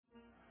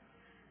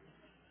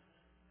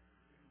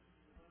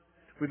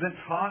We've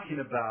been talking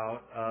about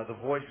the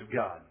voice of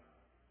God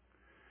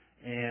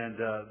and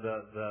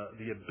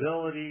the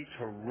ability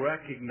to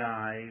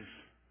recognize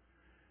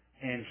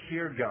and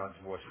hear God's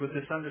voice. With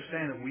this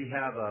understanding that we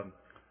have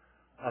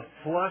a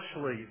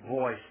fleshly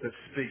voice that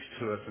speaks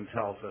to us and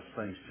tells us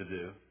things to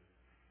do.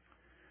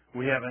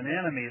 We have an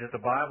enemy that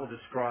the Bible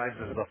describes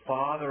as the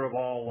father of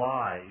all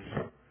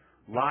lies.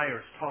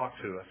 Liars talk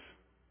to us.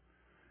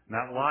 And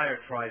that liar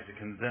tries to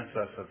convince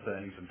us of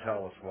things and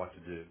tell us what to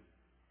do.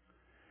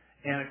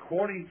 And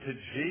according to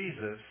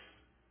Jesus,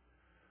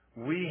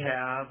 we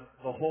have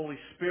the Holy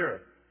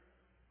Spirit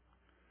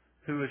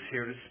who is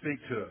here to speak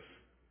to us.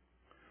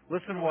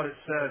 Listen to what it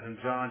says in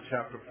John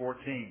chapter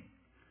 14.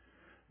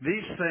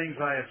 These things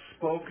I have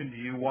spoken to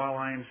you while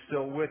I am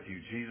still with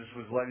you. Jesus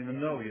was letting them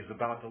know he is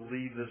about to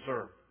leave this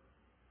earth.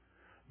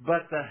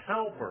 But the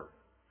Helper,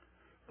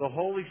 the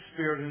Holy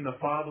Spirit whom the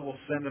Father will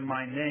send in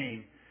my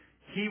name,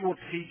 he will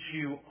teach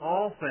you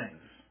all things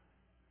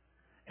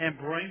and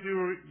bring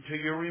to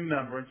your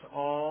remembrance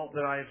all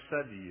that I have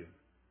said to you.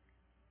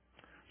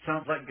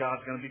 Sounds like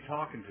God's going to be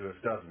talking to us,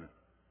 doesn't it?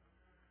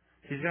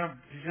 He's going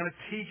to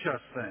teach us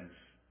things.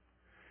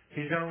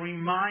 He's going to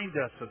remind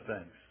us of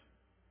things.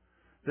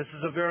 This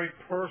is a very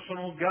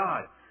personal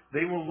God.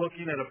 They were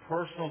looking at a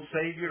personal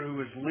Savior who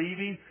was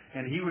leaving,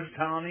 and he was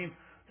telling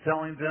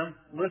them,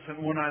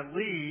 listen, when I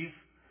leave,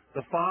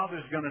 the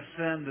Father's going to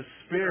send the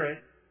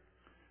Spirit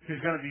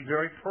who's going to be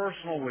very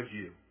personal with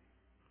you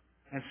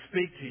and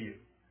speak to you.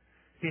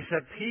 He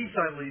said, peace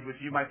I leave with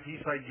you, my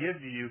peace I give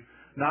to you.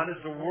 Not as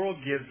the world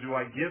gives do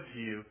I give to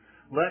you.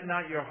 Let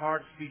not your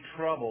hearts be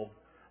troubled,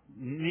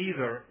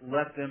 neither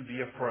let them be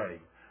afraid.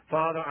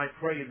 Father, I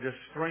pray you just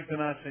strengthen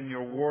us in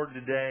your word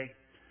today,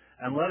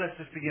 and let us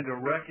just begin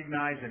to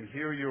recognize and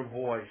hear your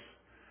voice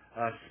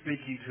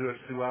speaking to us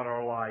throughout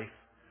our life.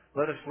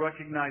 Let us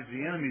recognize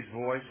the enemy's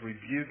voice,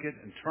 rebuke it,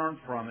 and turn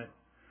from it.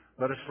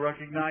 Let us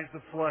recognize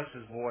the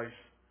flesh's voice,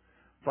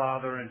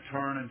 Father, and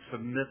turn and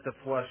submit the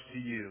flesh to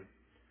you.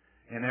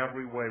 In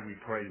every way we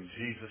pray in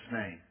Jesus'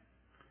 name.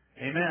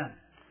 Amen.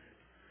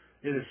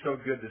 It is so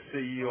good to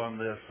see you on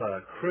this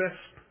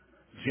crisp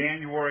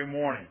January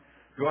morning.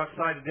 Go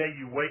outside today,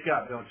 you wake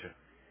up, don't you?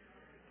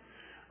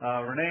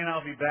 Renee and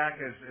I'll be back,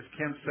 as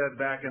Kim said,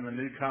 back in the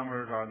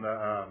newcomers on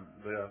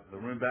the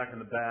room back in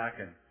the back,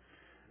 and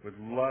would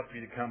love for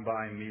you to come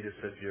by and meet us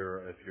if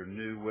you're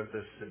new with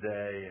us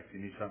today. If you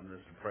need something to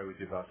pray with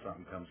you about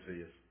something, come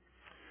see us.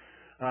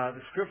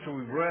 The scripture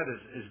we've read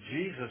is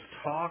Jesus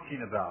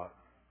talking about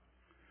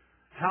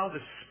how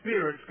the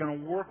Spirit's going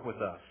to work with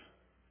us.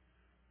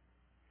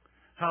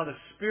 How the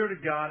Spirit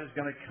of God is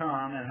going to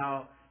come and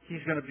how He's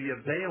going to be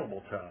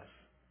available to us.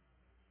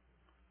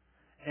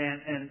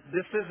 And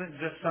this isn't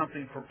just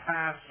something for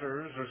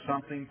pastors or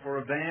something for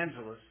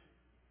evangelists.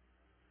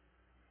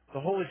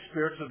 The Holy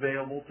Spirit's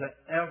available to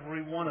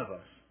every one of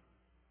us.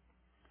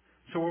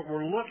 So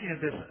we're looking at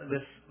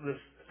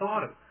this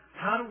thought of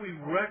how do we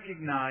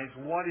recognize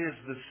what is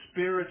the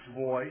Spirit's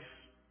voice,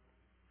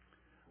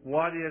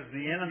 what is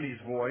the enemy's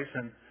voice.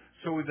 And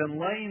so we've been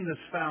laying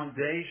this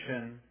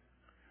foundation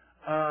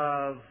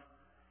of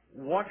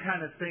what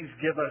kind of things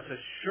give us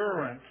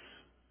assurance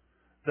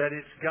that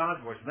it's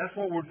God's voice. And that's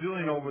what we're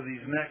doing over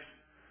these next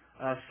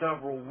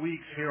several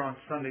weeks here on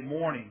Sunday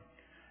morning.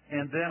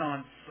 And then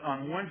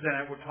on Wednesday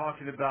night, we're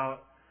talking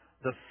about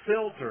the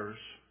filters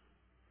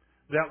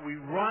that we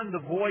run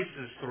the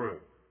voices through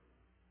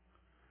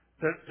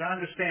to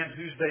understand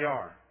whose they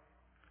are.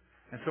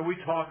 And so we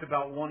talked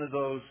about one of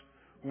those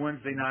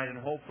Wednesday night,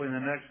 and hopefully in the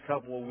next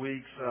couple of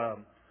weeks,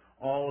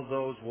 all of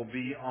those will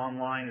be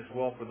online as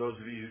well for those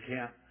of you who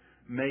can't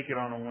make it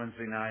on a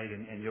Wednesday night,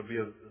 and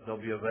they'll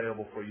be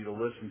available for you to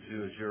listen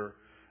to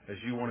as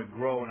you want to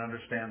grow and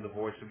understand the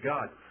voice of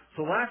God.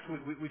 So last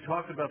week we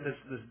talked about this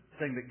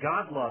thing that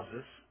God loves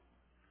us,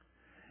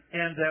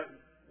 and that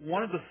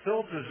one of the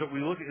filters that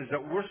we look at is that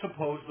we're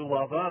supposed to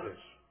love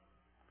others.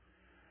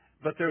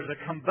 But there's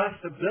a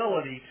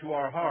combustibility to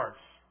our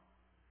hearts.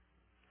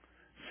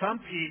 Some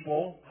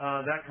people,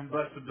 that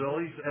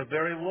combustibility is a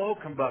very low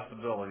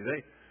combustibility.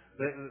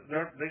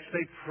 They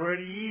stay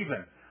pretty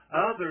even.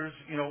 Others,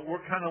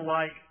 we're kind of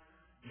like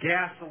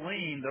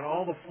gasoline that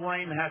all the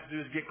flame has to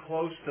do is get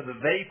close to the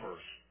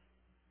vapors,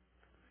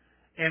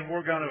 and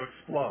we're going to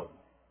explode.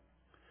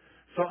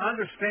 So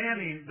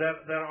understanding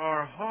that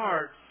our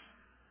hearts,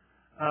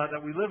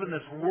 that we live in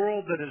this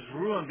world that is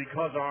ruined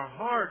because our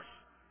hearts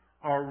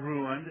are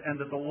ruined, and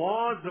that the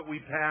laws that we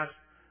pass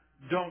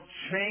don't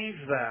change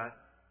that,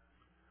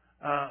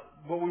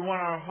 but we want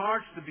our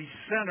hearts to be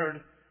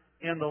centered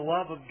in the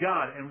love of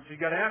God. And so you've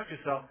got to ask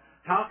yourself,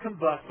 how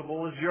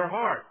combustible is your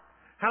heart?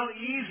 How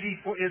easy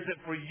is it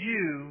for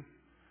you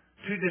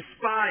to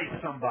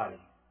despise somebody?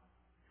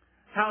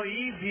 How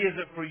easy is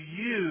it for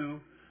you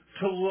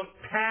to look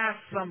past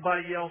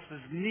somebody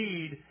else's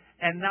need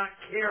and not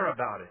care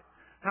about it?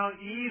 How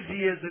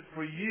easy is it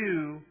for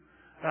you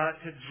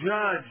to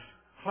judge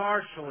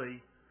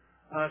harshly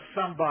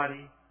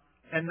somebody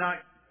and not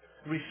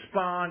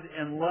respond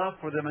in love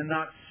for them and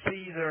not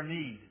see their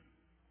need?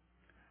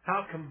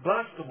 How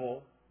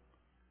combustible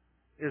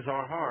is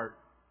our heart?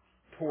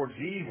 towards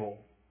evil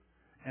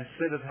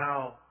instead of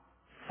how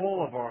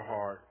full of our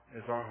heart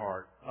is our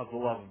heart of the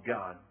love of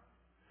God.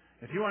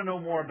 If you want to know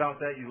more about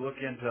that, you look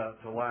into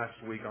last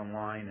week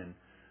online,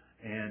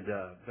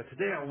 but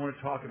today I want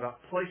to talk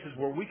about places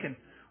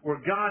where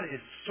God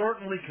is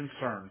certainly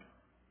concerned,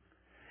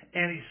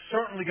 and He's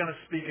certainly going to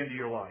speak into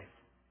your life.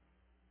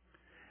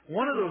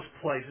 One of those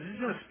places,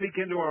 He's going to speak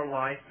into our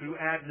life through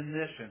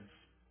admonitions.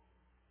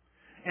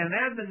 And an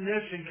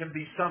admonition can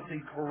be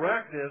something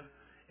corrective,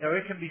 or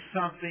it can be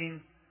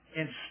something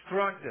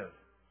instructive.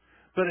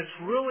 But it's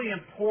really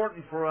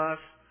important for us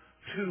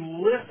to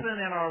listen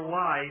in our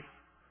life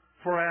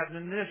for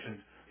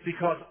admonitions,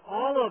 because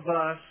all of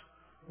us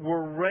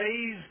were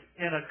raised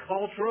in a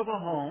culture of a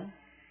home,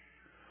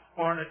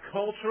 or in a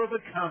culture of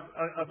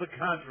a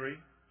country,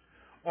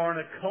 or in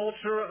a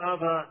culture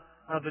of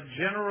a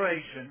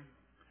generation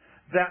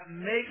that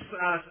makes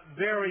us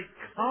very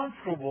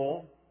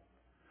comfortable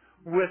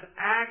with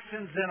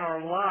actions in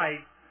our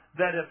life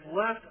that, if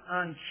left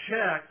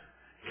unchecked,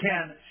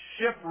 can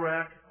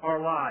shipwreck our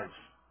lives.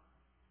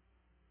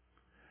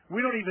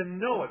 We don't even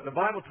know it. The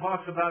Bible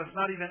talks about us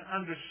not even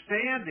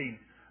understanding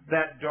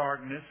that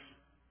darkness.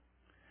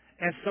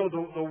 And so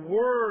the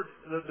Word,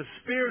 the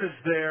Spirit is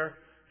there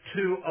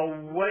to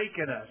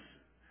awaken us.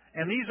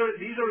 And these are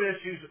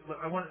issues,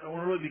 I want to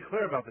really be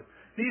clear about this.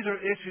 These are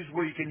issues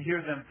where you can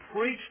hear them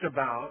preached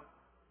about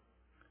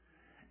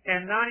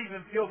and not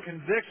even feel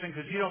conviction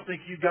because you don't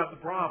think you've got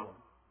the problem.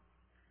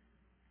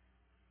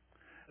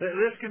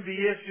 This can be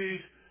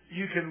issues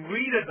you can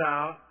read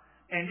about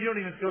and you don't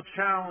even feel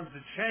challenged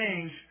to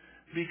change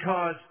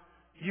because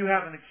you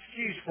have an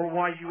excuse for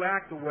why you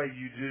act the way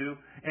you do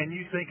and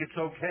you think it's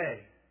okay.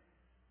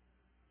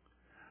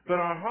 But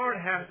our heart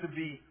has to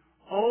be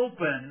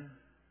open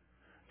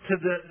to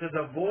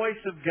the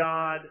voice of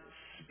God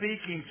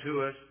speaking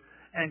to us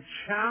and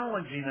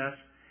challenging us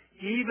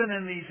even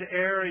in these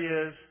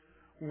areas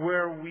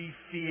where we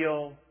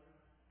feel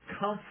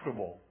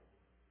comfortable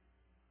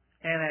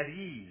and at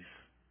ease,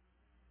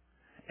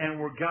 and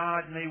where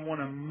God may want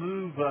to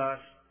move us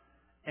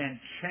and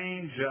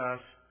change us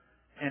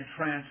and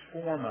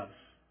transform us.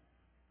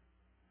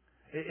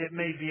 It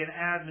may be an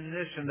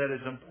admonition that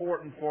is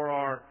important for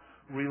our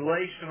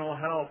relational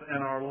health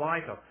and our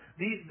life health.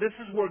 This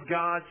is where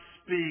God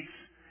speaks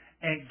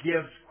and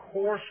gives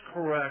course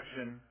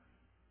correction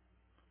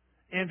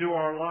into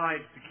our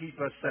lives to keep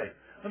us safe.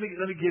 Let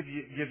me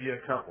give you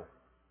a couple.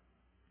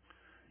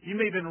 You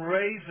may have been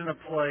raised in a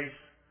place,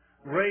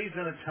 raised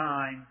in a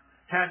time,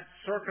 had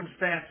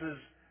circumstances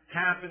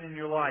happen in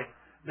your life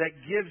that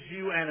gives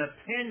you an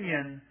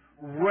opinion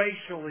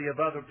racially of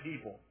other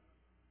people.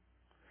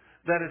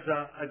 That is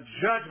a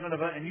judgment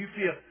of it, and you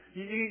feel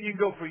you can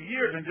go for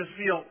years and just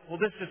feel, well,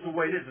 this is just the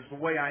way it is. It's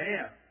the way I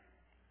am.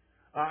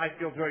 I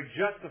feel very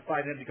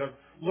justified in it because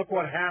look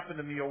what happened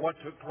to me or what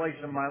took place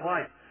in my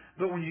life.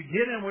 But when you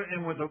get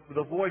in with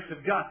the voice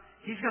of God,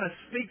 He's going to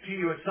speak to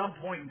you at some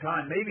point in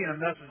time, maybe in a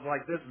message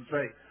like this, and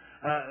say,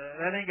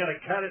 that ain't going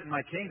to cut it in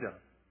my kingdom.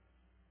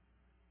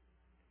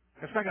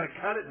 That's not going to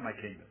cut it in my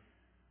kingdom.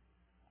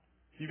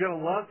 You've got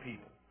to love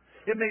people.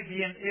 It may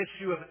be an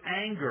issue of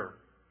anger,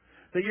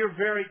 that you're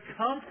very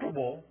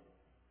comfortable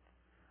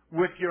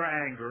with your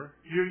anger.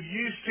 You're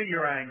used to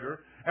your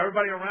anger.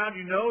 Everybody around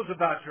you knows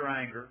about your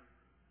anger.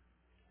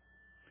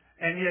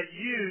 And yet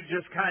you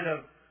just kind of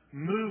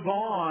move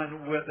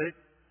on with it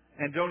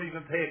and don't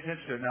even pay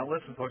attention to it. Now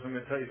listen, folks, I'm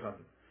going to tell you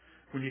something.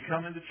 When you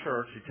come into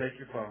church, you take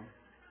your phone,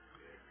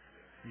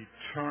 you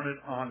turn it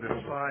on to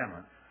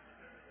silent.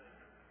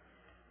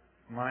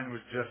 Mine was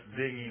just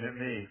dinging at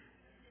me.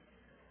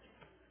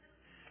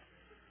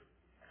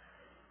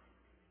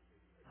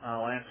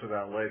 I'll answer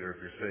that later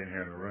if you're sitting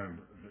here in the room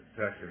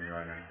texting me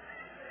right now.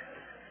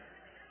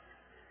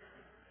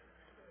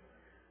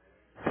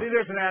 See,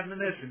 there's an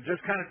admonition.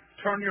 Just kind of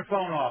turn your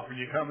phone off when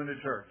you come into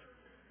church.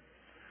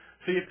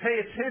 So you pay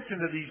attention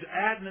to these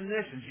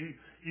admonitions.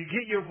 You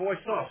get your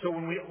voice off. So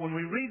when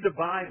we read the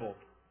Bible,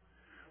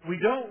 we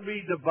don't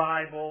read the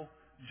Bible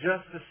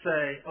just to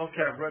say,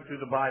 okay, I've read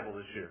through the Bible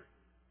this year.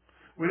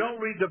 We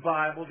don't read the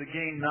Bible to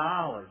gain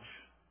knowledge,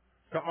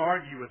 to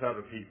argue with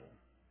other people.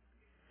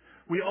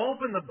 We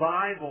open the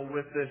Bible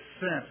with this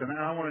sense, and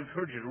I want to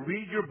encourage you to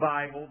read your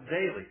Bible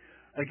daily.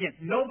 Again,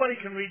 nobody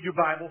can read your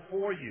Bible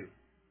for you.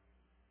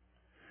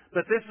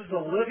 But this is the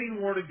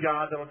living Word of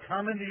God that will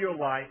come into your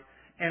life,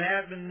 and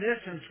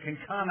admonitions can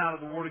come out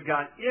of the Word of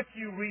God if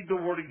you read the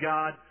Word of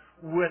God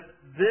with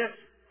this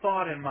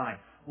thought in mind.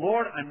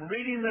 Lord, I'm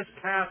reading this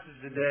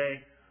passage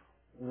today.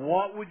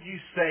 What would you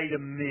say to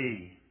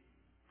me?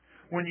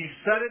 When you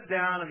set it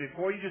down and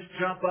before you just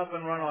jump up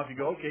and run off, you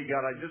go, okay,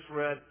 God, I just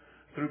read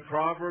through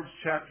Proverbs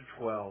chapter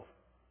 12.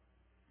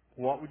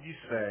 What would you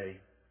say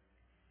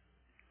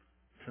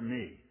to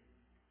me?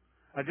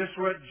 I just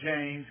read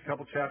James, a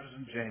couple chapters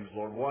in James.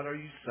 Lord, what are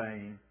you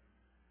saying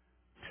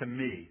to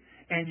me?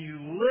 And you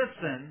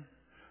listen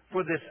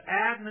for this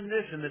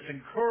admonition, this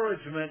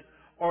encouragement,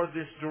 or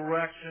this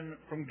direction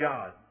from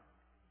God.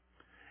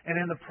 And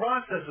in the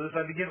process of this,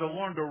 I begin to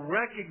learn to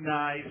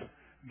recognize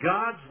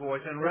God's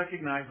voice and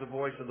recognize the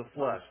voice of the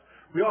flesh.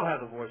 We all have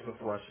the voice of the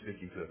flesh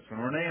speaking to us. When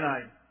Renee and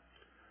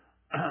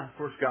I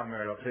first got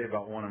married, I'll tell you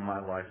about one in my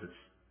life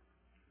that's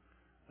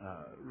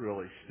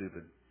really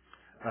stupid.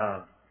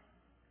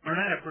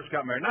 Renee and I first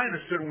got married, and I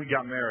understood when we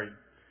got married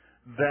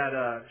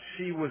that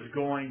she was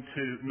going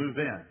to move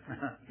in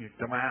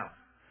to my house.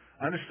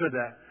 I understood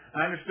that.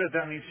 I understood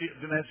that means she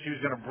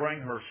was going to bring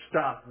her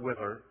stuff with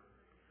her.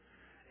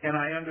 And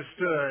I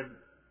understood,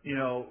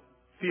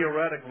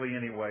 theoretically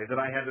anyway, that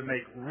I had to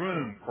make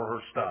room for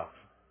her stuff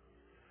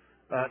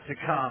to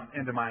come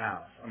into my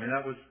house. I mean,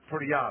 that was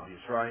pretty obvious,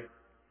 right?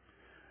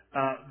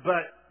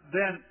 But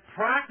then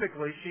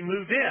practically she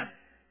moved in,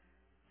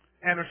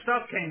 and her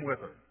stuff came with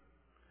her.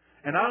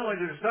 And not only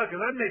did her stuff,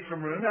 because I made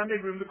some room. I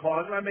made room in the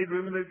closet. I made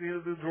room in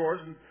the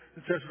drawers and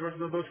the chest drawers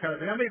and those kind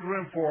of things. I made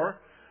room for her.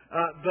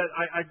 But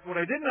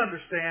what I didn't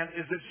understand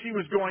is that she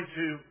was going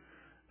to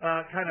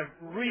kind of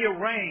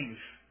rearrange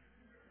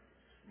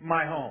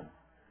my home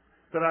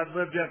that I'd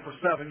lived in for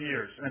 7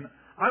 years. And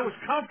I was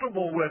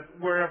comfortable with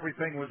where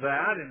everything was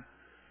at,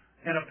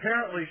 and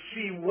apparently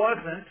she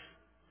wasn't.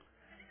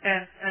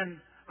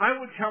 And I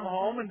would come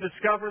home and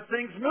discover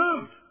things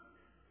moved,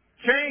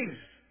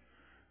 changed,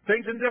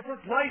 things in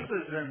different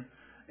places, and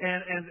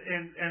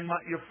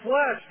your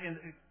flesh. And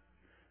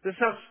this is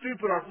how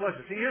stupid our flesh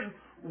is. See, here's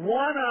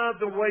one of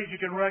the ways you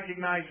can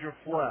recognize your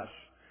flesh.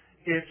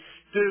 It's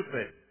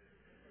stupid.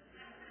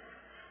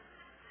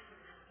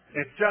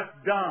 It's just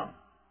dumb.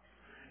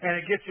 And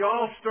it gets you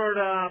all stirred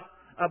up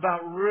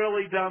about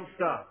really dumb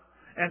stuff.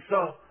 And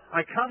so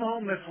I come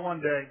home this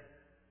one day,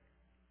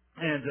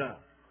 and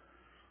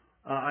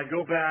I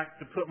go back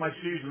to put my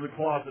shoes in the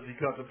closet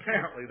because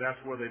apparently that's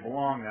where they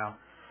belong now.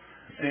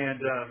 And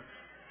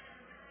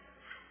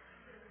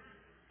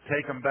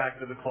take them back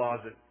to the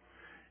closet.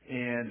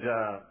 And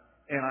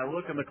I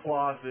look in the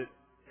closet,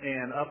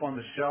 and up on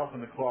the shelf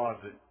in the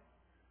closet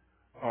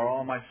are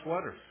all my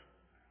sweaters.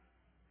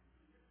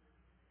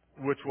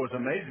 Which was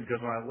amazing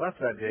because when I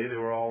left that day, they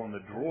were all in the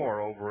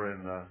drawer over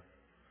in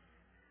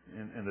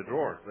the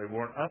drawers. They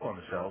weren't up on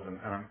the shelves. And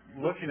I'm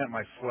looking at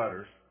my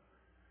sweaters.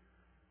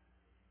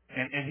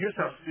 And here's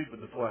how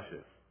stupid the flesh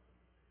is.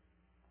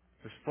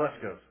 This flesh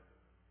goes,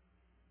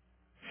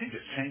 she's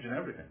just changing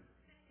everything.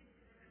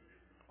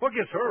 What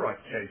gives her a right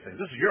to change things?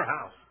 This is your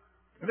house.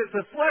 And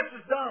the flesh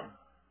is dumb.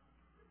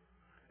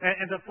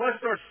 And the flesh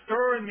starts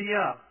stirring me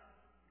up.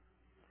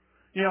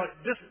 You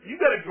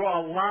got to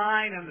draw a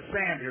line in the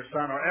sand here,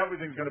 son, or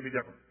everything's going to be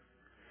different.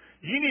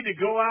 You need to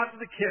go out to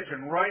the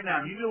kitchen right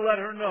now. You need to let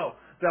her know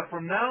that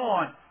from now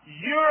on,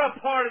 you're a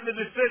part of the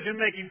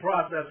decision-making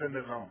process in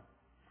this home.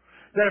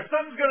 That if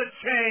something's going to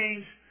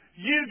change,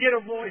 you get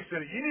a voice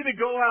in it. You need to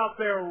go out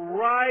there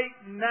right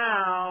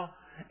now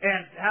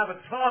and have a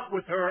talk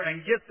with her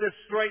and get this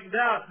straightened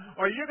out,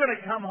 or you're going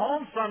to come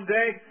home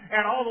someday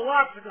and all the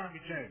locks are going to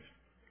be changed.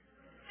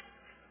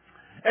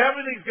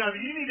 Everything's going to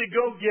be, you need to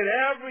go get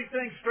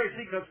everything straight.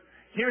 See, because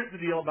here's the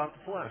deal about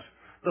the flesh.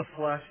 The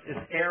flesh is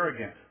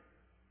arrogant.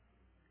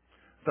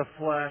 The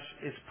flesh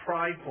is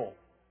prideful.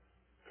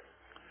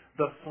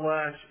 The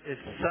flesh is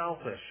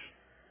selfish.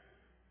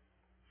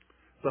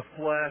 The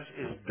flesh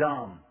is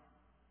dumb.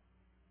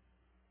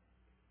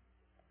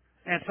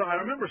 And so I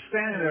remember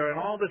standing there, and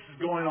all this is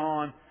going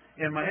on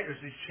in my head.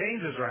 These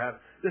changes are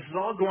happening. This is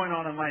all going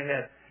on in my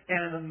head.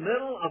 And in the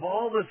middle of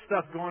all this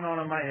stuff going on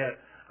in my head,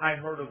 I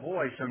heard a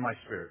voice in my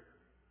spirit.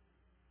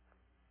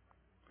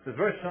 It's a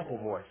very simple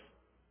voice.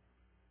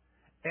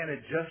 And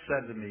it just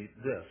said to me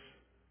this: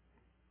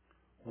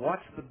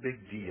 what's the big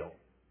deal?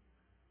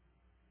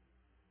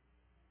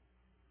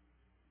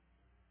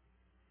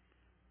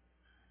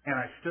 And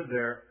I stood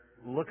there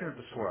looking at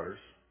the sweaters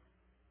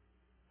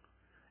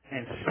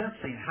and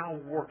sensing how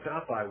worked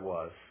up I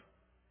was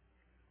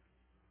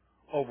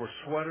over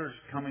sweaters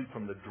coming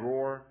from the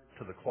drawer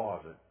to the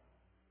closet,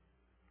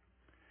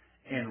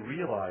 and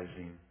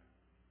realizing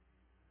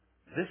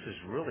this is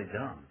really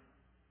dumb.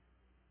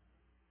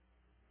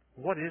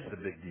 What is the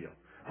big deal?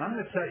 I'm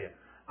going to tell you,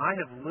 I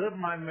have lived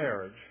my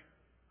marriage,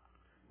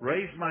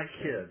 raised my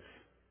kids,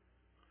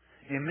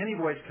 in many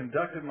ways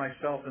conducted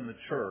myself in the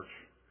church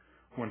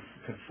when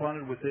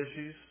confronted with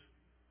issues,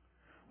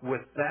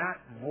 with that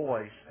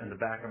voice in the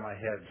back of my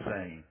head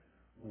saying,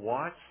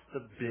 what's the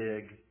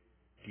big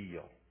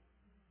deal?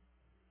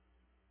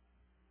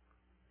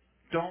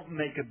 Don't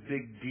make a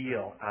big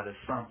deal out of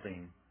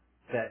something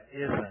that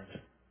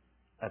isn't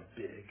a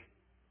big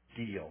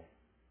deal.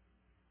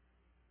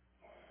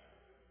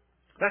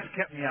 That's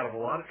kept me out of a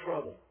lot of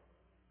trouble.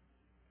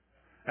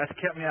 That's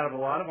kept me out of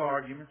a lot of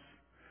arguments.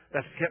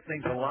 That's kept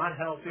things a lot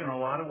healthier in a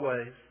lot of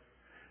ways,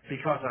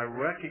 because I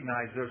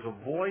recognize there's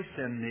a voice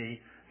in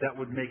me that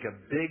would make a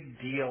big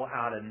deal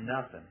out of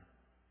nothing.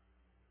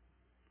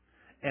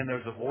 And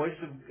there's a voice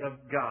of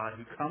God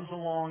who comes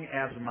along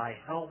as my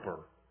helper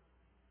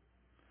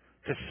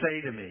to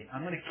say to me,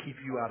 I'm going to keep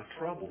you out of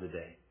trouble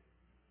today.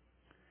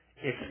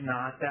 It's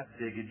not that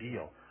big a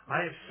deal.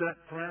 I have sat,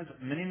 friends,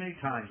 many, many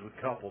times with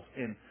couples,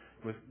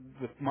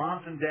 with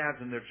moms and dads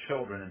and their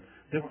children, and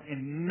they were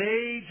in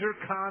major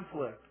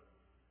conflict.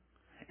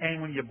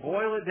 And when you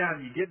boil it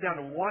down, you get down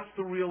to what's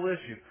the real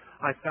issue,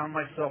 I found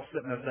myself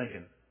sitting there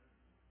thinking,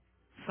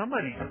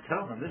 somebody needs to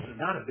tell them this is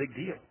not a big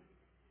deal.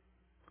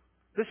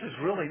 This is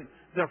really,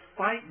 they're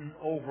fighting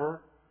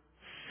over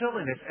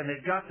silliness, and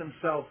they've got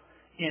themselves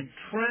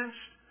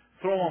entrenched,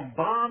 throwing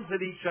bombs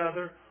at each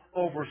other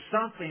over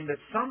something that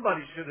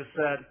somebody should have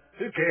said,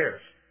 who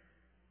cares?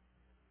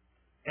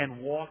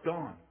 And walked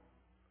on.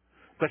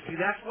 But see,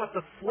 that's what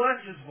the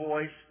flesh's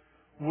voice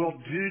will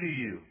do to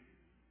you.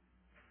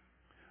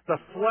 The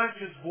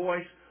flesh's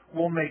voice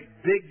will make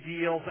big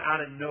deals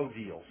out of no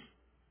deals.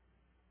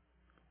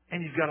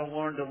 And you've got to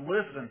learn to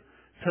listen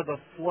to the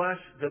flesh,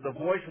 to the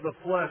voice of the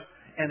flesh,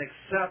 and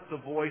accept the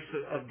voice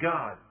of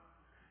God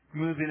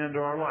moving into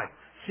our life.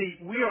 See,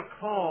 we are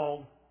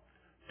called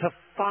to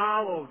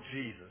follow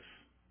Jesus,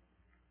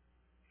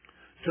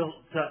 to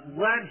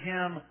let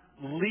Him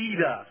lead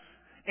us.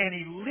 And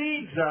He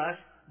leads us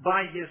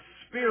by His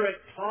Spirit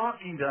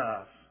talking to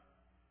us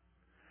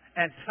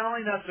and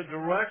telling us a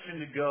direction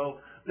to go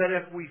that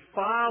if we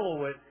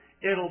follow it,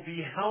 it'll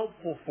be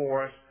helpful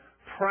for us,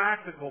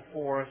 practical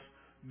for us,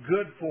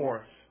 good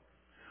for us.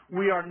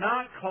 We are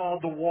not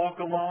called to walk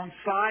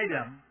alongside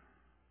Him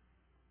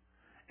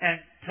and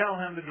tell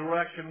Him the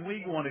direction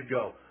we want to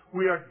go.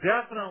 We are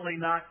definitely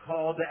not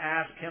called to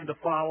ask Him to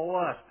follow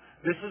us.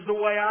 This is the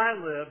way I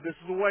live. This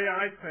is the way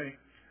I think.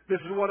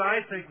 This is what I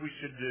think we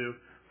should do.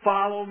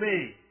 Follow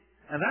me.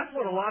 And that's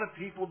what a lot of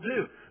people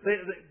do.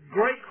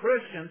 Great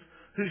Christians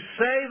who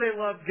say they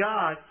love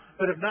God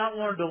but have not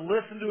learned to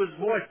listen to His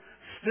voice,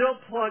 still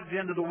plugged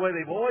into the way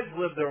they've always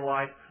lived their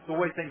life, the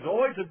way things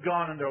always have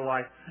gone in their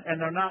life, and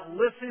they're not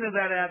listening to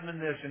that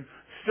admonition,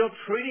 still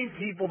treating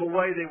people the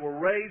way they were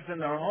raised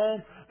in their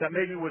home, that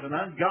maybe was an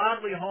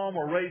ungodly home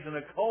or raised in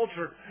a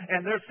culture,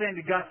 and they're saying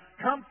to God,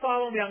 come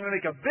follow me, I'm going to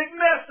make a big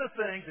mess of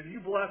things, and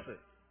you bless it.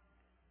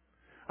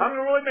 I'm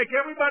going to really make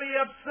everybody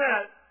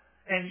upset,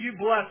 and you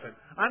bless it.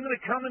 I'm going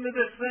to come into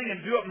this thing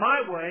and do it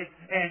my way,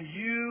 and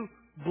you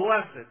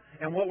bless it.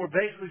 And what we're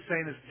basically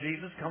saying is,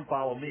 Jesus, come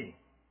follow me.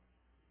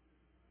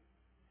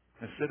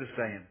 Instead of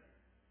saying,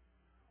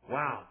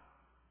 wow,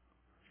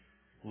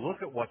 look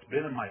at what's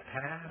been in my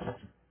past.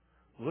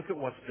 Look at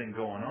what's been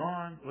going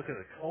on. Look at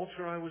the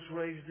culture I was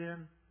raised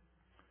in.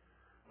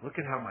 Look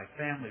at how my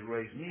family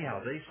raised me,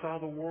 how they saw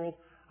the world.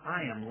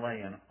 I am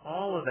laying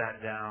all of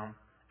that down,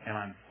 and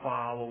I'm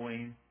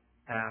following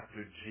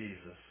after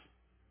Jesus.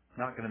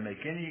 Not going to make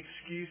any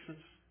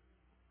excuses.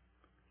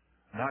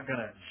 Not going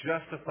to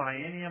justify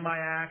any of my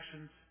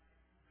actions.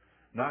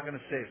 Not going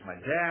to say it's my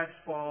dad's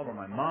fault or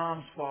my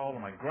mom's fault or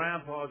my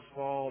grandpa's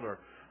fault or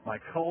my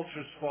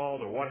culture's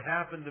fault or what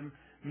happened to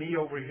me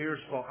over here's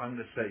fault. I'm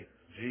going to say,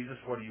 Jesus,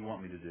 what do you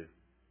want me to do?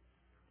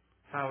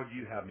 How would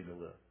you have me to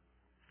live?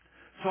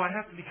 So I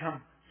have to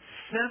become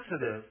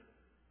sensitive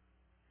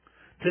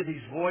to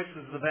these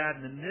voices of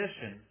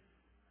admonition,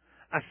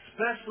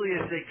 especially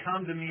as they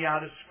come to me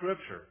out of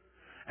Scripture.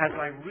 As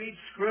I read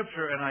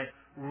Scripture and I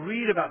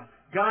read about,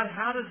 God,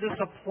 how does this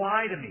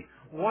apply to me?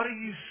 What are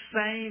you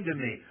saying to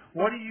me?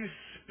 What are you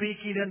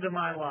speaking into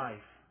my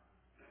life?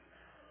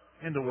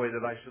 In the way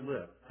that I should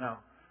live. Now,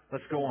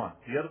 let's go on.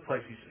 The other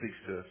place He speaks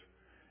to us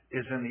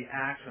is in the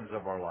actions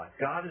of our life.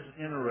 God is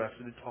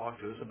interested to talk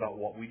to us about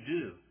what we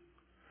do.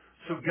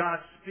 So God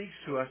speaks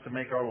to us to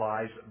make our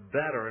lives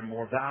better and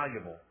more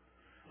valuable.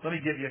 Let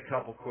me give you a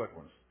couple quick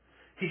ones.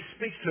 He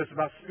speaks to us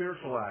about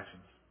spiritual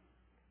actions.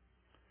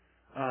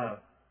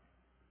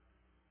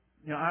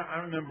 I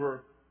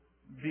remember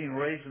being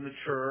raised in the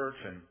church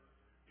and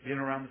being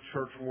around the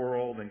church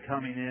world and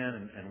coming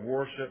in and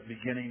worship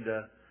beginning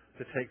to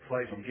take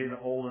place. I'm getting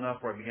old enough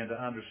where I began to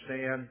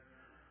understand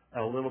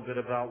a little bit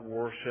about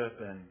worship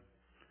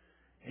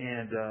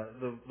and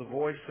the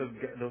voice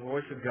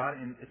of God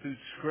through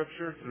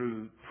Scripture,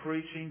 through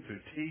preaching,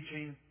 through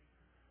teaching.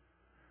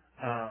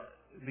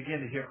 Begin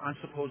to hear, I'm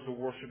supposed to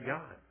worship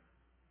God.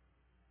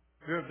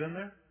 Have you ever been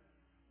there?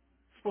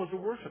 I'm supposed to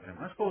worship Him.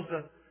 I'm supposed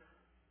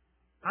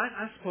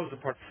to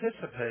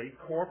participate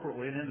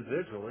corporately and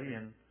individually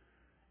in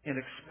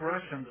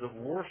expressions of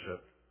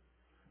worship.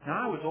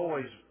 Now, I was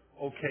always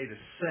okay to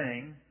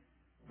sing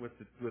with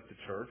the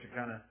church. It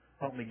kind of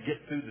helped me get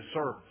through the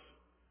service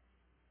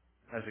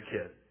as a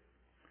kid.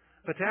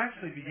 But to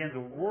actually begin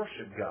to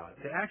worship God,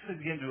 to actually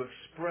begin to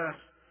express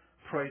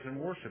praise and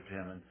worship to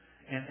Him.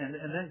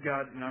 And then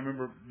God, I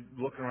remember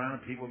looking around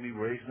and people would be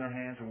raising their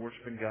hands and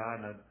worshiping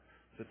God, and I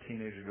was a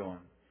teenager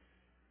going,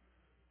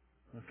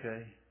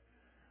 okay.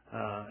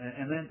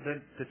 And then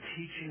the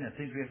teaching and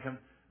things began to come.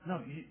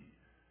 No,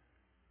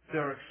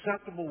 there are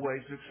acceptable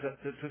ways to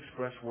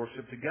express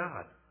worship to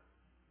God.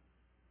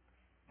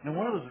 And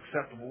one of those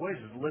acceptable ways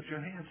is to lift your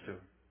hands to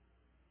Him.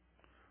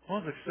 One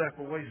of those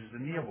acceptable ways is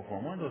to kneel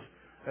before Him. One of those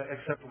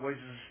acceptable ways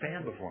is to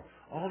stand before Him.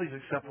 All these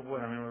acceptable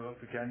ways. I mean,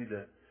 okay, I need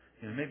to,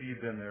 maybe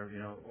you've been there,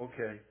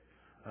 okay,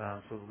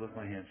 so to lift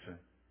my hands to Him.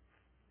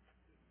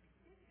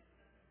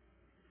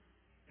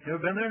 You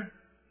ever been there?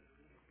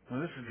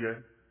 Well, this is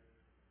good.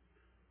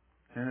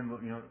 And then,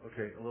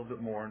 okay, a little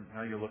bit more, and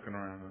now you're looking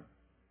around.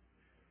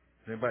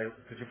 Anybody?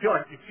 Because you feel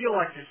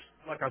like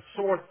like a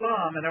sore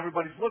thumb and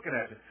everybody's looking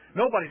at you.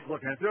 Nobody's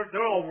looking at you.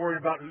 They're all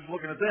worried about who's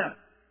looking at them.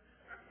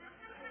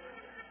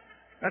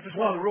 That's just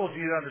one of the rules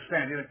you need to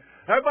understand.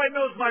 Everybody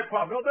knows my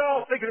problem. No, they're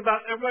all thinking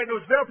about, everybody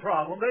knows their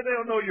problem. They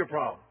don't know your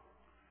problem.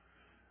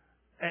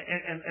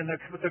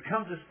 But there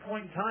comes this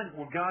point in time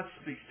where God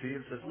speaks to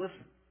you and says,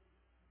 listen,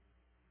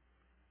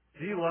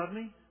 do you love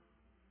me?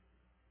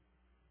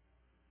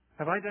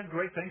 Have I done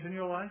great things in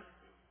your life?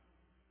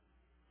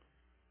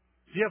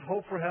 Do you have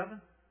hope for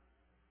heaven?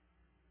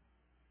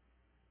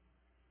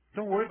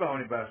 Don't worry about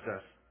what anybody else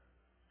says.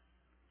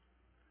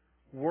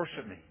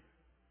 Worship me.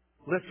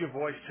 Lift your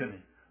voice to me.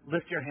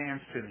 Lift your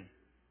hands to me.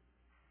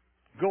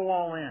 Go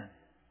all in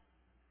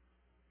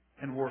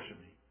and worship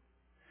me.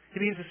 He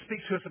begins to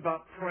speak to us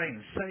about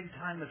praying, setting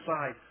time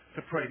aside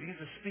to pray. He begins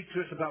to speak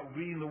to us about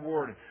reading the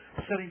Word, and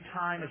setting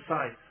time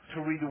aside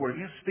to read the Word.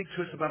 He begins to speak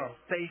to us about our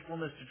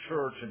faithfulness to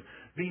church and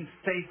being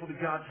faithful to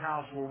God's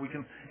house where we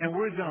can, and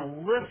we're going to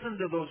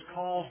listen to those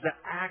calls to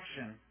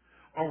action,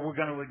 or we're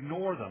going to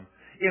ignore them.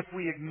 If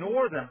we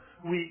ignore them,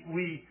 we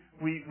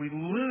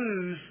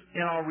lose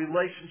in our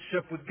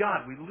relationship with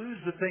God. We lose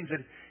the things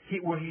that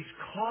where He's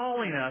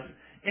calling us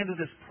into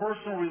this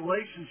personal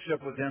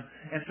relationship with Him.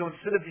 And so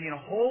instead of being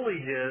wholly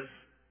His,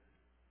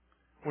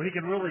 where He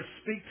can really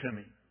speak to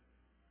me,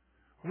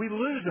 we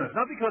lose this.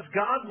 Not because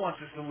God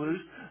wants us to lose,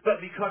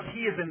 but because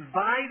He has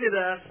invited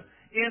us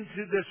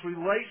into this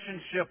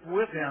relationship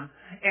with Him,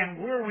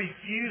 and we're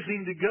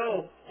refusing to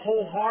go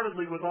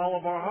wholeheartedly with all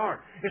of our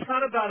heart. It's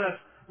not about us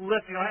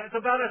lifting our hands. It's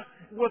about us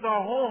with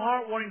our whole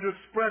heart wanting to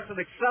express in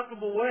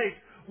acceptable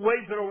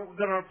ways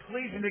that are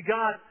pleasing to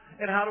God,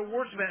 and how to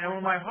worship Him. And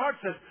when my heart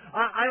says,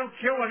 I don't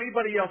care what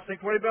anybody else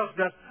thinks, what anybody else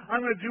does, I'm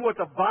going to do what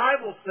the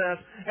Bible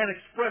says and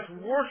express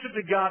worship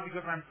to God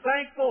because I'm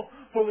thankful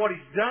for what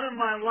He's done in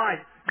my life.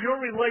 Your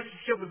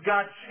relationship with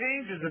God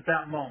changes at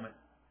that moment.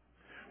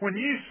 When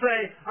you say,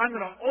 I'm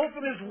going to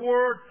open His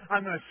Word,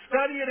 I'm going to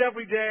study it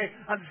every day,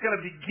 I'm just going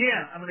to begin.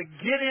 I'm going to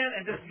get in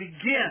and just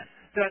begin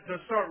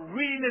to start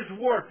reading His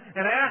Word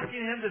and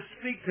asking Him to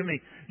speak to me.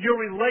 Your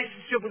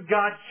relationship with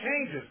God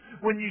changes.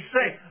 When you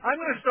say, I'm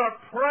going to start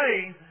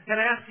praying and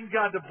asking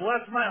God to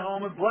bless my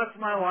home and bless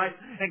my life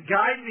and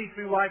guide me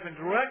through life and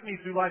direct me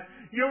through life,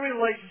 your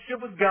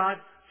relationship with God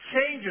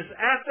changes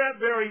at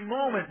that very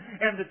moment.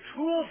 And the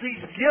tools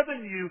He's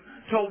given you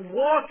to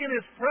walk in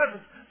His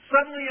presence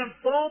suddenly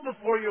unfold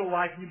before your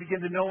life and you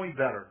begin to know Him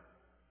better.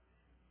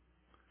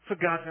 So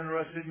God's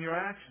interested in your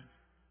actions.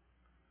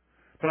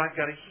 But I've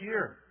got to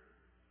hear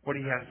what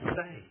He has to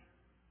say.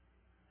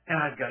 And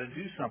I've got to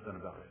do something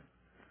about it.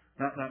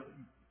 Now,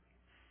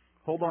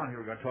 hold on here.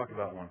 We're going to talk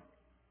about one.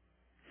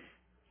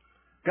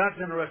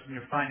 God's interested in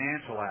your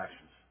financial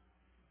actions.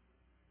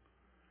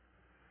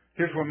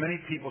 Here's where many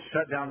people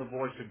shut down the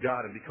voice of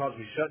God. And because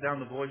we shut down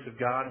the voice of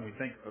God and we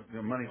think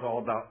money's all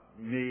about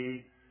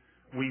me,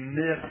 we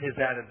miss His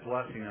added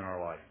blessing in our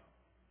life.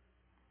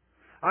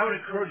 I would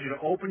encourage you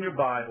to open your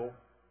Bible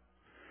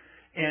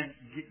and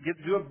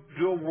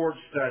do a word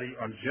study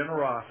on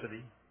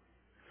generosity.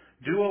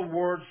 Do a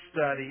word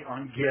study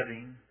on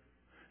giving.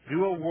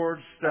 Do a word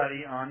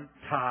study on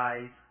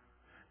tithe.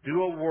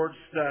 Do a word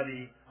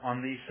study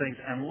on these things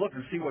and look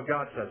and see what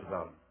God says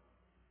about them.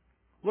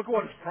 Look at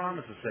what His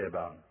promises say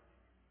about them.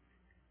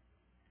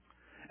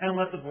 And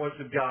let the voice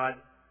of God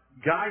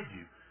guide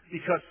you.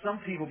 Because some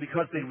people,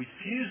 because they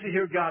refuse to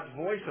hear God's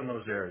voice in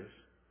those areas,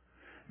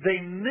 they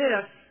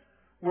miss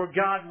where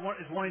God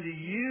is wanting to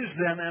use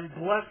them and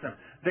bless them.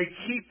 They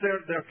keep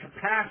their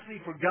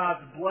capacity for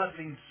God's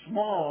blessing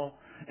small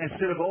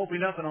instead of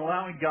opening up and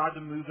allowing God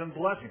to move in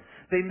blessing.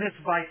 They miss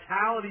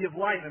vitality of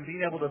life and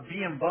being able to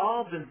be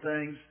involved in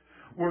things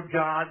where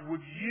God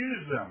would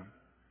use them.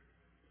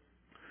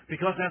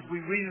 Because as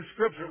we read in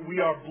Scripture, we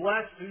are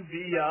blessed to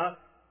be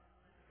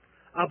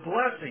a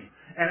blessing.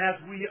 And as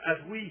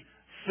we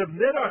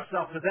submit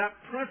ourselves to that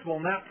principle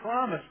and that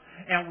promise,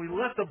 and we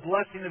let the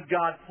blessing of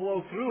God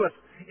flow through us,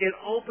 it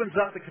opens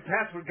up the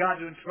capacity for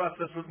God to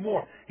entrust us with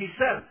more. He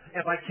says,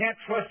 if I can't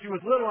trust you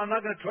with little, I'm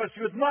not going to trust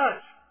you with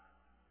much.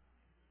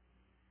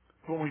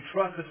 But when we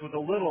trust us with a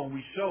little and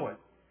we show it,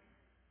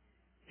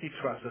 He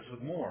trusts us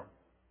with more.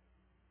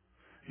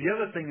 The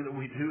other thing that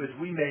we do is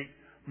we make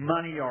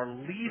money our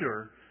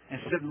leader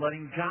instead of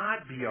letting God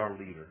be our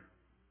leader.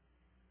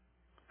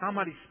 How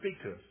might He speak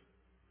to us?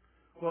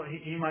 Well,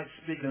 He might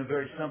speak in a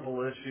very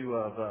simple issue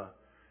of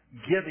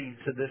giving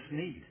to this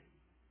need.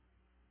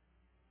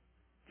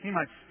 He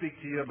might speak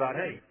to you about,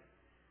 hey,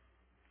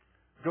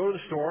 go to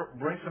the store,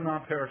 bring some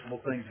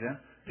non-perishable things in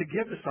to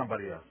give to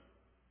somebody else.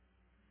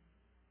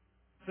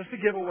 Just to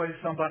give away to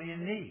somebody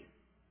in need.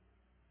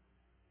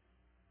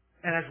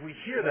 And as we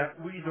hear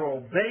that, we either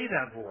obey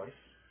that voice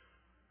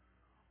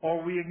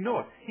or we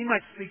ignore it. He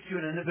might speak to you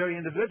in a very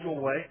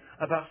individual way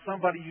about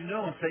somebody you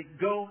know and say,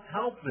 go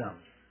help them.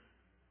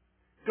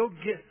 Go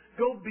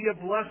be a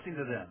blessing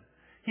to them.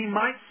 He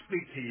might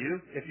speak to you,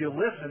 if you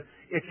listen,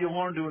 if you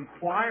learn to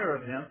inquire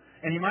of Him,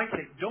 and He might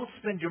say, don't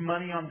spend your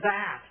money on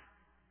that.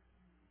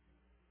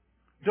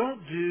 Don't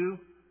do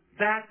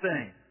that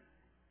thing.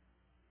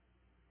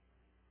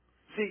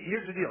 See,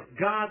 here's the deal.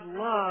 God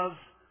loves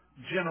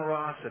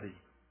generosity.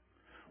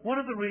 One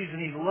of the reasons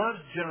He loves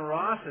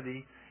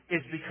generosity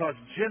is because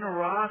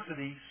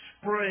generosity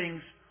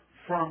springs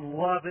from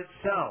love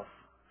itself.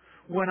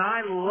 When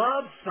I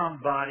love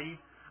somebody,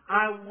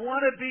 I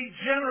want to be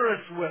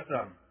generous with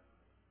them.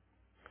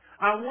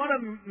 I want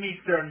to meet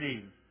their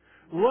need.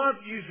 Love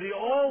usually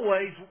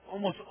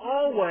almost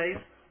always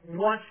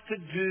wants to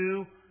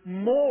do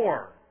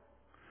more.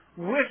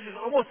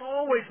 Almost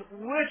always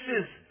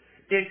wishes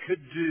it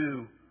could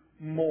do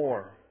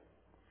more.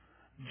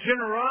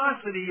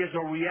 Generosity is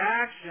a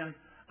reaction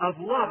of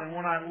love. And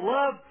when I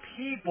love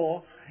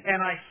people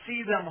and I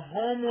see them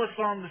homeless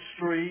on the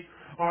street,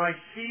 or I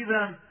see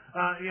them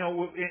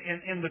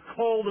in the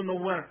cold in the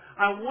winter,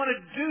 I want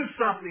to do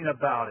something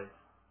about it.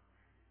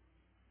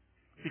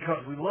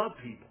 Because we love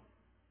people.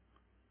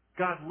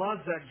 God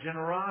loves that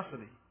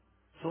generosity.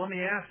 So let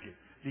me ask you,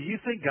 do you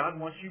think God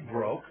wants you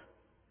broke?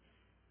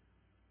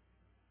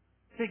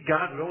 Think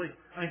God really,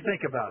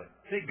 think about it.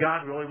 Think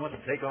God really wants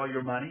to take all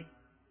your money?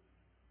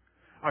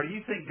 Or do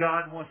you think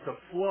God wants to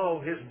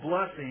flow His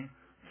blessing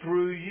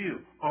through you?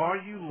 Are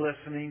you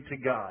listening to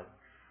God?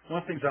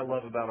 One of the things I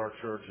love about our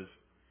church is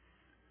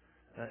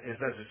as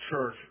a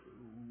church,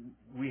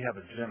 we have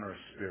a generous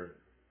spirit.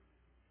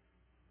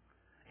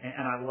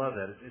 And I love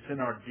that. It's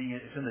in our DNA.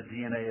 It's in the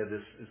DNA of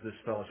this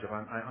fellowship.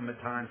 I'm at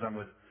times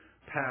with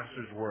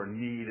pastors where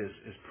need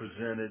is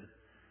presented,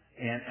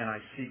 and I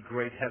see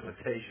great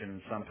hesitation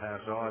in some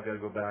pastors. Oh, I've got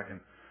to go back and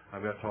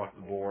I've got to talk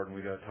to the board, and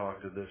we've got to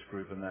talk to this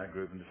group and that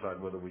group and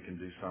decide whether we can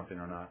do something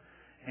or not.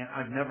 And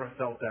I've never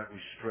felt that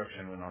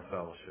restriction in our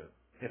fellowship.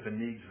 If a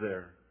need's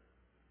there.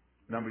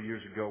 A number of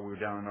years ago, we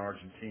were down in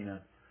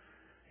Argentina,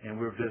 and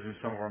we were visiting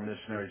some of our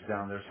missionaries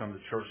down there, some of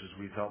the churches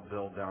we've helped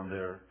build down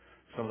there,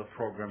 some of the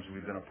programs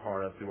we've been a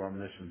part of through our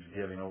missions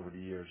giving over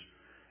the years.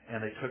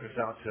 And they took us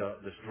out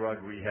to this drug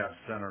rehab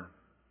center.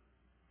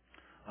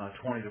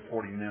 20 to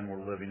 40 men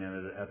were living in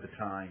it at the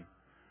time.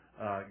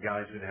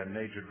 Guys that had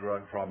major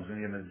drug problems.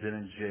 Many of them had been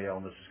in jail,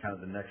 and this is kind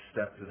of the next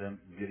step to them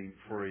getting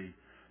free.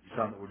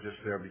 Some that were just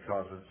there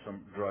because of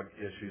some drug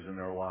issues in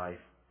their life.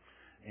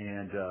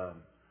 And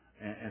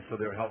so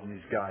they were helping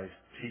these guys,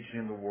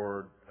 teaching them the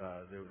Word.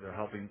 They're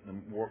helping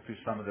them work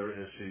through some of their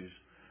issues.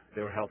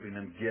 They were helping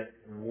them get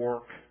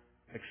work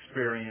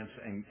experience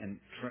and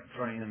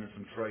training them in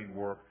some trade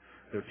work.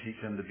 They were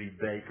teaching them to be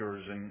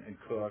bakers and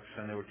cooks,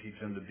 and they were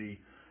teaching them to be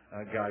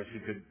guys who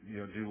could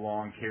do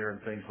lawn care and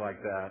things like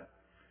that.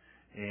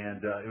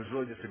 And it was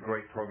really just a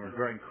great program. It was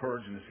very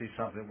encouraging to see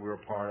something that we were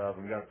a part of.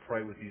 And we got to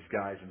pray with these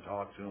guys and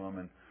talk to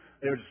them, and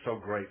they were just so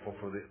grateful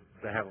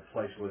to have a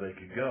place where they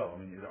could go.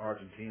 I mean,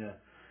 Argentina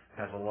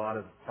has a lot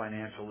of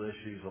financial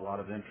issues, a lot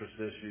of interest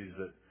issues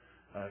that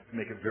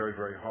make it very,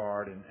 very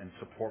hard, and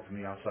support from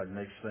the outside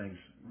makes things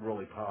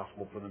really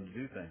possible for them to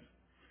do things.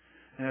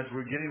 And as we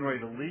were getting ready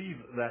to leave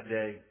that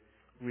day,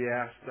 we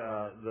asked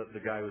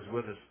the guy who was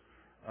with us,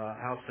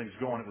 how's things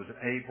going? It was in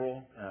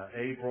April.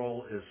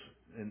 April is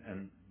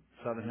in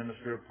Southern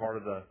Hemisphere, part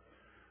of the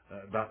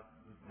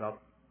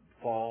about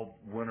fall,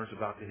 winter's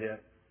about to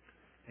hit.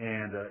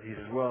 And he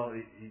says, well,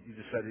 he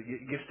just said,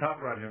 it gets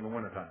tougher out here in the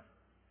wintertime.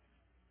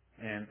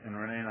 And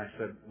Renee and I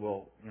said,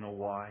 well,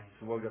 why? He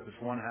said, well, we got this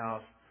one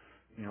house.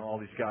 All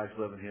these guys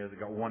living here. They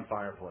got one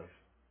fireplace.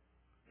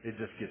 It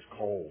just gets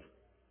cold.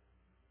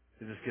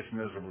 It just gets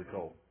miserably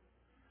cold.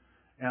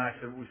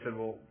 And we said,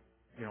 well,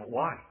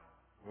 why?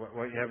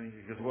 Why are you having?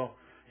 He goes, well,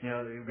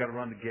 you've got to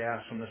run the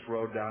gas from this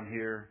road down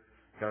here.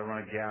 Got to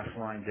run a gas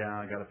line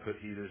down. Got to put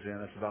heaters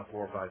in. It's about $4,000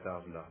 or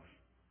 $5,000.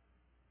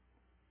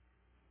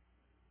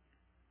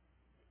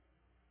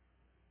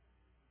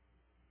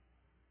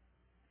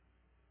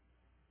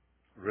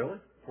 Really?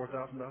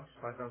 $4,000?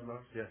 $5,000?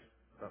 Yes.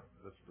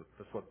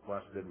 That's what the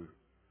last bid we.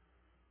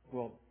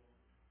 Well,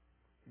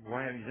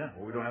 why haven't you done it?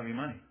 Well, we don't have any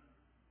money.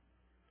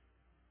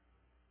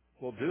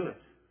 Well, do it.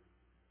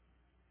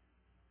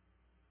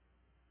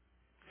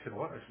 He said,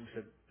 what? We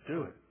said,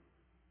 do it.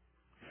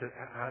 He said,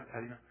 how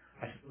do you know?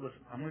 I said, listen,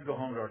 I'm going to go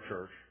home to our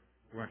church.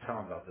 We're going to tell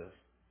them about this.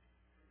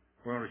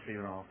 We're going to receive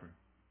an offering.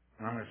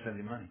 And I'm going to send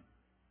you money.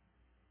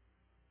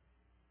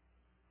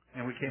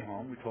 And we came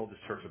home. We told this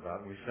church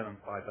about it. We sent them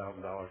 $5,000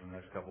 in the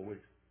next couple of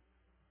weeks.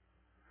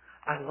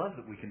 I love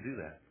that we can do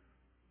that.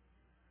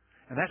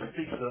 And that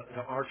speaks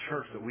to our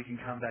church, that we can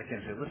come back in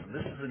and say, listen,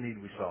 this is the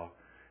need we saw.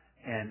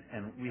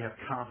 And we have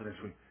confidence.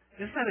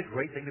 Isn't that a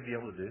great thing to be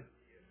able to do?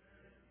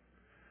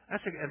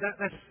 That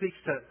speaks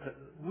to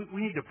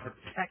we need to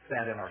protect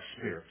that in our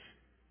spirits.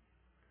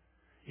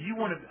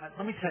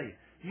 Let me tell you,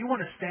 you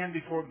want to stand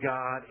before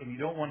God, and you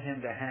don't want Him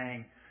to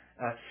hang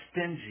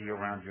stingy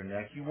around your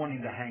neck. You want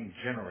Him to hang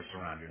generous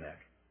around your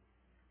neck.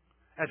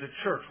 As a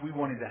church, we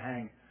want Him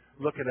to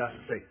look at us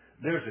and say,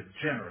 there's a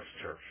generous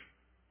church.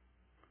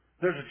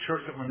 There's a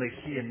church that when they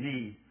see a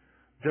need,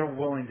 they're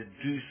willing to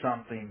do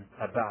something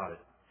about it.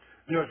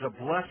 There's a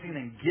blessing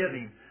in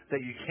giving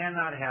that you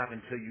cannot have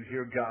until you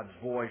hear God's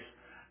voice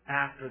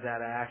after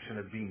that action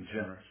of being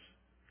generous.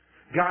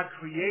 God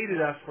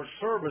created us for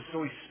service,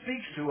 so He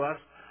speaks to us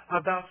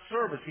about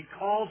service. He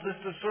calls us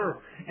to serve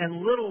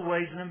in little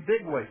ways and in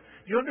big ways.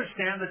 You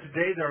understand that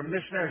today there are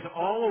missionaries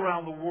all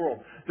around the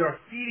world. There are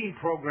feeding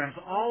programs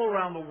all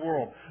around the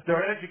world. There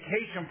are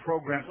education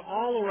programs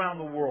all around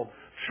the world.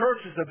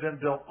 Churches have been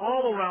built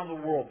all around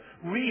the world.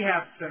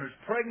 Rehab centers,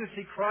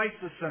 pregnancy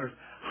crisis centers,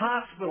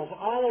 hospitals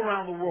all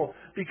around the world.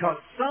 Because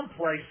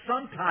someplace,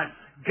 sometime,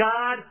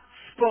 God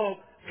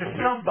spoke to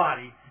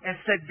somebody and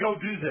said, go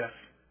do this.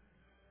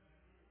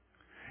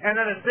 And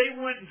then as they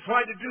went and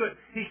tried to do it,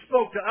 He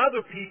spoke to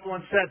other people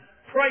and said,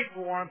 pray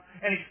for them.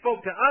 And He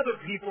spoke to other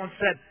people and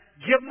said,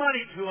 give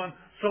money to them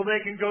so they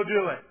can go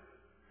do it.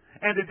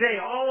 And today,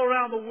 all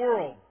around the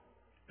world,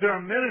 there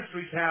are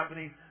ministries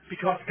happening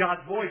because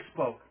God's voice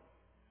spoke.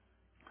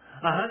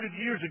 100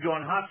 years ago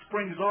in Hot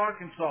Springs,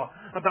 Arkansas,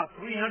 about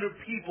 300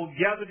 people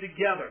gathered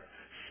together.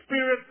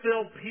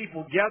 Spirit-filled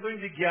people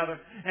gathering together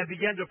and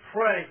began to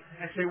pray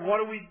and say, what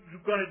are we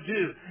going to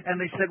do?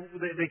 And they said,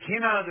 they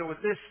came out of there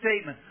with this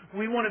statement: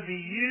 we want to be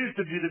used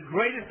to do the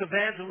greatest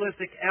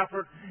evangelistic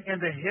effort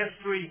in the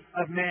history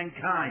of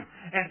mankind.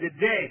 And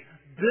today,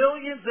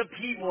 billions of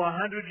people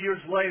 100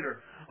 years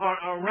later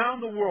are around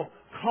the world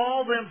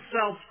call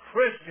themselves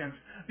Christians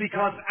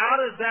because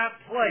out of that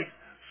place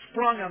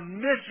sprung a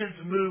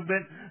missions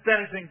movement that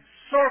has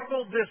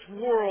encircled this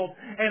world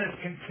and is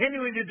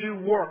continuing to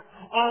do work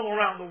all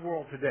around the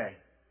world today.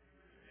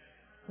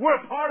 We're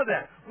a part of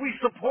that. We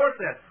support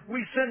that.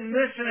 We send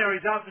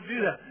missionaries out to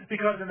do that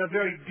because in the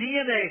very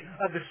DNA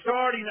of the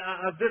starting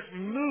of this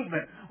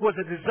movement was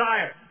a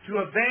desire to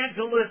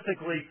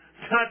evangelistically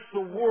touch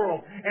the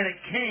world, and it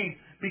came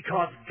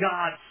because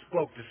God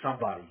spoke to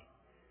somebody.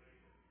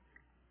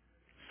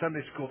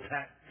 Sunday school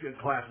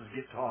classes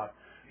get taught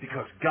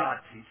because God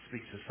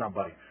speaks to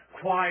somebody.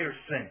 Choirs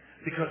sing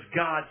because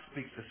God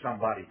speaks to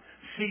somebody.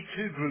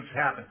 C2 groups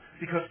happen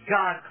because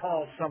God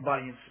calls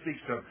somebody and speaks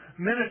to them.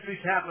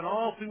 Ministries happen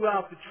all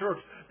throughout the church.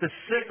 The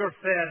sick are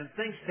fed and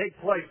things take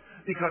place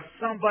because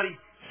somebody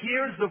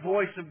hears the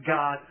voice of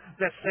God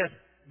that says,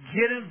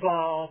 get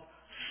involved,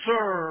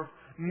 serve,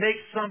 make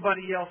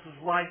somebody else's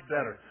life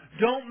better.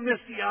 Don't miss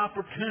the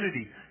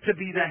opportunity to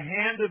be the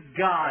hand of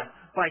God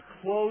by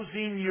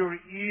closing your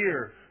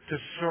ear to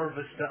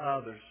service to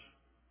others.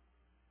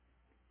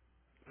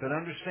 But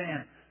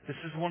understand, this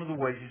is one of the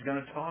ways He's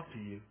going to talk to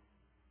you.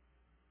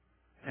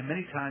 And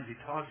many times He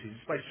talks to you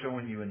just by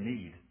showing you a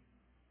need.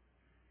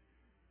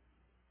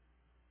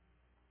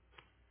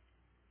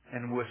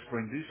 And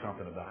whispering, do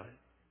something about it.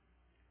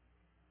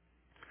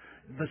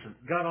 Listen,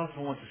 God also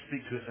wants to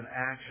speak to us in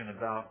action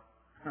about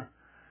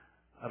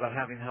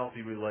having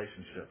healthy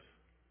relationships.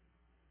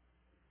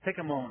 Take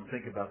a moment and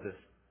think about this.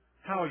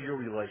 How are your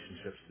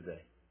relationships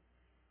today?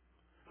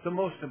 The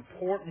most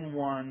important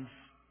ones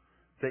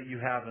that you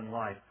have in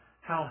life,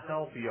 how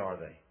healthy are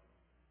they?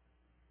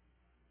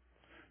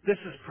 This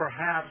is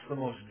perhaps the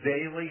most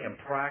daily and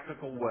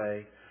practical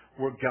way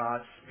where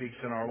God speaks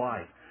in our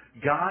life.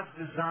 God's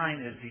design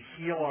is to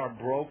heal our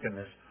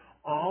brokenness.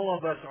 All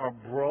of us are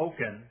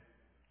broken,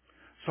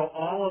 so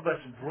all of us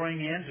bring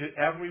into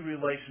every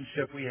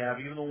relationship we have,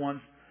 even the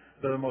ones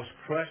that are most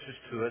precious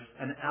to us,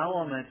 an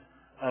element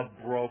of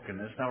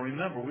brokenness. Now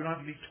remember, we don't have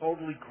to be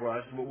totally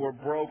crushed, but we're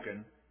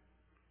broken.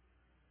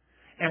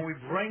 And we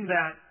bring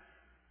that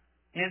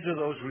into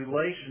those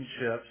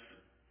relationships.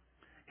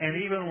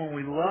 And even when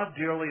we love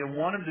dearly and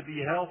want them to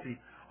be healthy,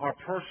 our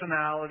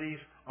personalities,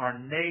 our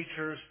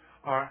natures,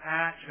 our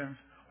actions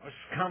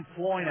come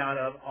flowing out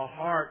of a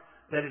heart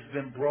that has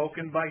been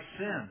broken by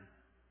sin.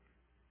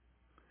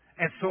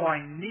 And so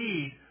I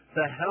need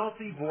the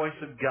healthy voice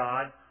of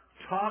God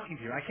talking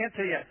to you. I can't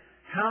tell you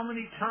how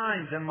many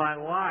times in my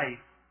life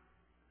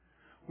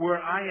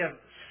where I have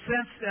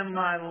sensed in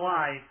my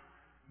life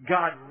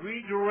God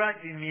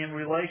redirecting me in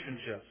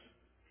relationships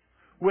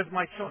with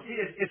my children.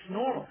 It's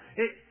normal.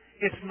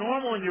 It's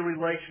normal in your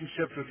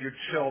relationships with your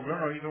children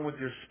or even with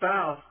your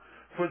spouse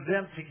for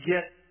them to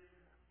get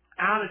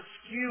out of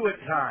skew at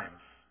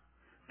times,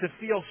 to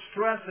feel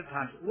stress at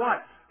times.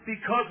 What?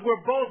 Because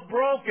we're both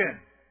broken.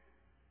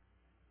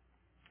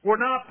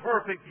 We're not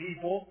perfect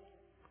people.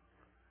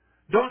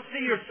 Don't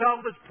see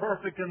yourself as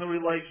perfect in the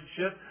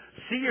relationship.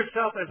 See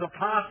yourself as a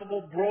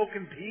possible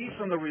broken piece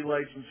in the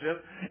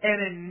relationship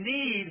and in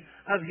need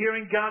of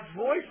hearing God's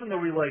voice in the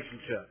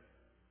relationship.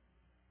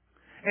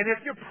 And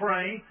if you're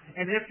praying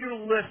and if you're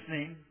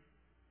listening,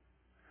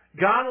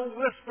 God will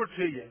whisper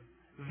to you.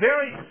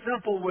 Very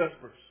simple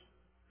whispers.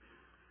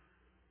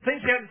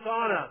 Things you hadn't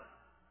thought of.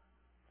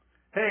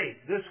 Hey,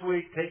 this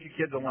week, take your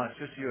kid to lunch,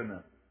 just you and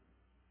them.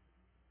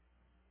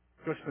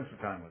 Go spend some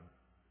time with them.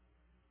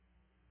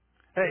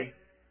 Hey,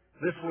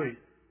 this week,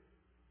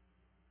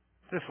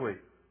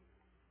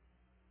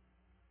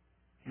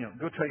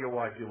 go tell your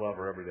wife you love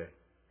her every day.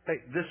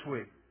 Hey, this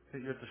week,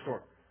 you're at the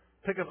store,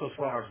 pick up those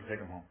flowers and take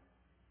them home.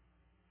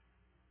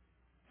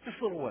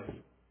 Just little ways.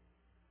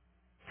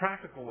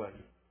 Practical ways.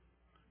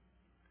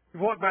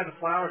 You've walked by the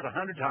flowers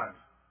 100 times.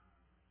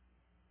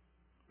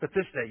 But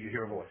this day you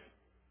hear a voice.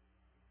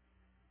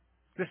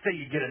 This day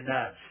you get a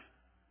nudge.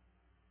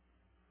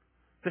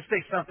 This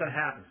day something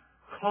happens.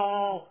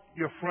 call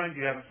your friend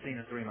you haven't seen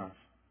in 3 months.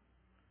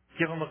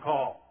 Give them a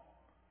call.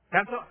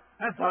 That's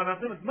all about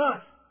them. It's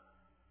must.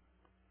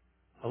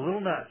 A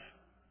little nudge.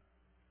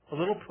 A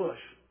little push.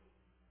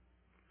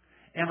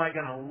 Am I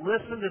going to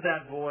listen to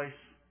that voice?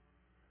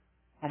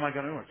 Or am I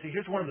going to ignore it? See,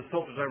 here's one of the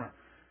filters I run.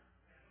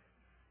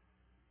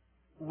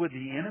 Would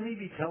the enemy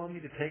be telling me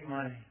to take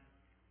my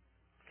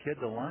kid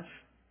to lunch?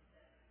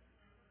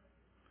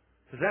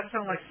 Does that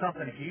sound like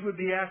something he would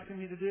be asking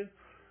me to do?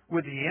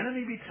 Would the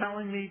enemy be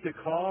telling me to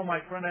call my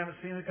friend I haven't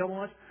seen in a couple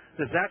months?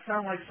 Does that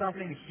sound like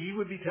something he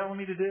would be telling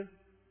me to do?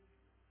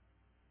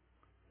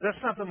 That's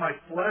something my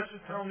flesh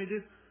is telling me to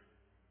do?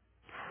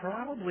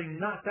 Probably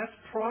not. That's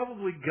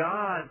probably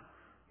God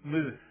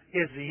moving.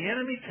 Is the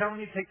enemy telling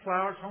me to take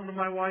flowers home to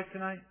my wife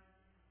tonight?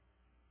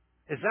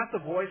 Is that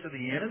the voice of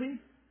the enemy?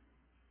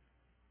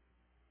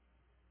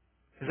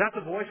 Is that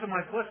the voice of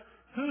my flesh?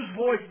 Whose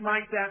voice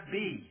might that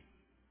be?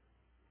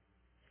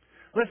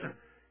 Listen,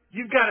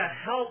 you've got a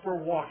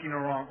helper walking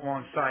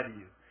alongside of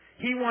you.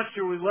 He wants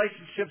your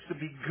relationships to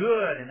be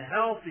good and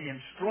healthy and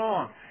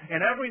strong.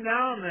 And every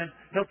now and then,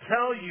 he'll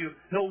tell you,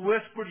 he'll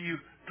whisper to you,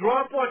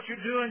 drop what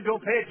you're doing, go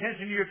pay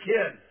attention to your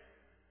kids.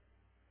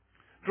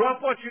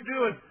 Drop what you're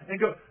doing and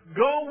go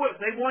with.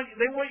 They want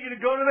you to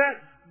go to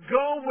that.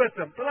 Go with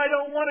them. But I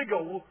don't want to go.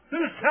 Well,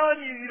 who's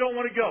telling you don't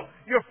want to go?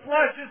 Your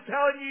flesh is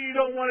telling you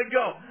don't want to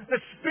go. The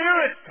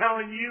Spirit's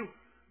telling you,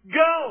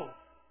 go.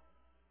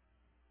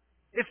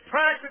 It's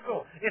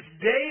practical. It's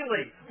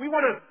daily. We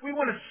want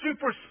to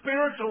super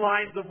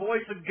spiritualize the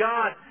voice of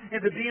God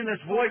and to be in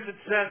this voice that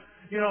says,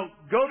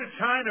 go to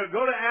China, or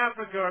go to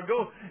Africa, or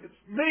go.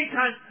 Many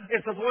times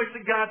it's the voice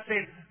of God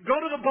saying, go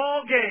to the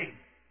ball game.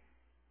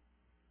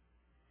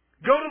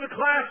 Go to the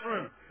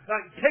classroom.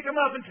 Pick them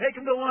up and take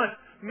them to lunch.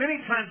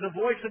 Many times the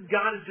voice of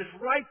God is just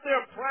right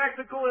there,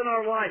 practical in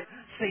our life,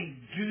 saying,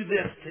 do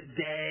this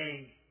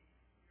today.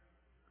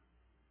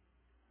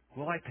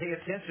 Will I pay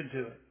attention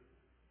to it?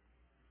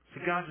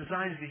 So God's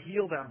design is to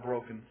heal that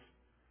brokenness,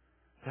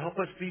 to help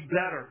us be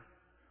better.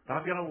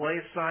 I've got to lay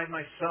aside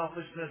my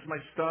selfishness, my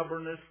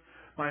stubbornness,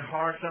 my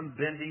harsh,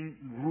 unbending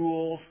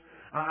rules.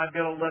 I've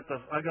got to let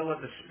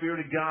the Spirit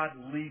of God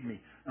lead me.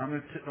 I'm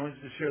going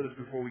to share this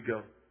before we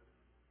go.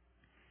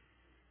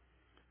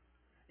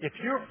 If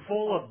you're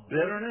full of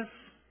bitterness,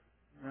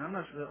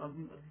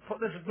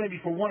 this is maybe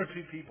for one or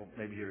two people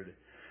maybe here today.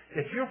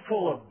 If you're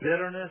full of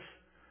bitterness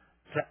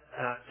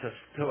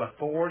to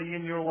authority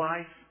in your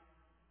life,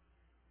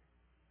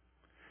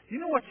 you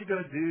know what you're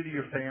going to do to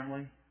your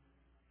family?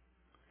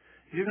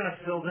 You're going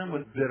to fill them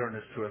with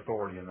bitterness to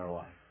authority in their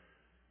life.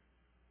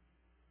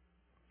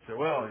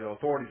 So,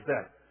 authority's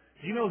dead.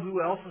 Do you know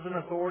who else is an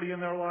authority in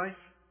their life?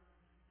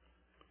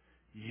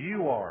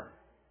 You are.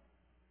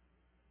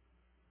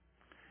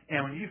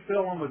 And when you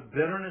fill them with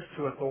bitterness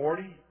to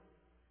authority,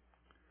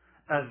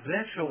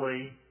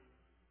 eventually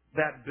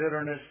that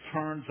bitterness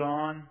turns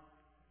on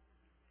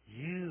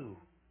you.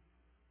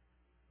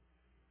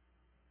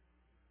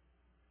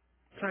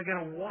 So I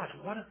got to watch.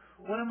 What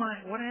am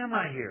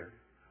I here?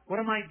 What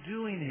am I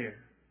doing here?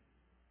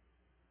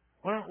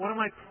 What am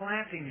I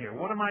planting here?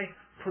 What am I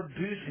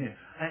producing here?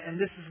 And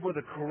this is where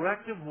the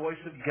corrective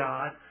voice of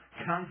God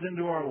comes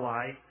into our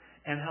life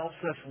and helps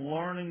us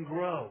learn and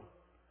grow.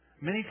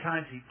 Many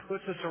times He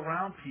puts us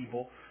around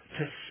people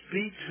to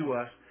speak to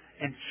us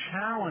and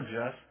challenge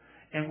us,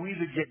 and we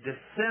either get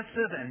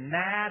defensive and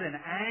mad and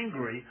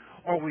angry,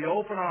 or we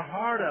open our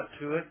heart up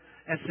to it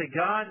and say,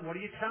 God, what are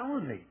you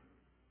telling me?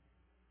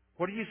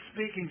 What are you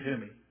speaking to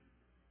me?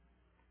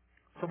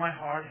 So my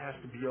heart has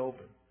to be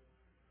open.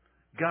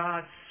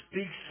 God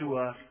speaks to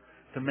us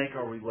to make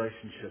our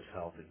relationships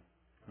healthy.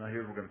 Now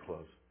here's where we're going to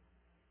close.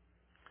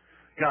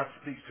 God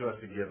speaks to us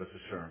to give us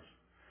assurance.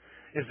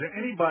 Is there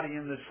anybody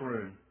in this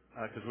room,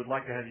 because we'd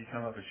like to have you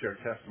come up and share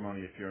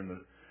testimony if you're in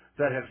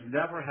that has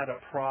never had a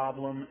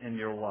problem in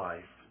your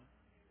life?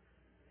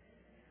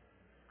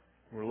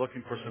 We're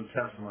looking for some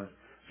testimony.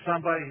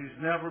 Somebody who's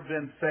never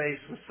been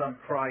faced with some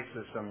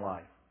crisis in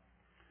life.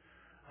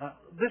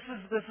 This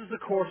is the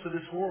course of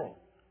this world.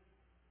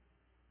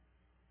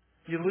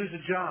 You lose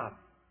a job.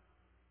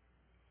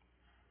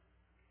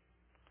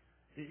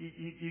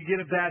 You get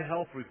a bad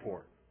health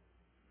report.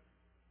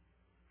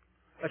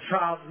 A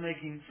child's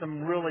making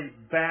some really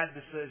bad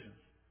decisions.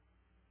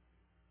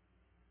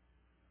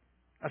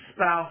 A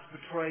spouse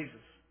betrays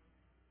us.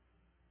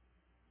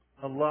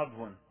 A loved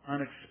one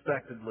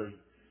unexpectedly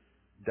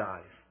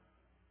dies.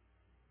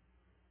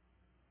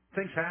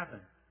 Things happen.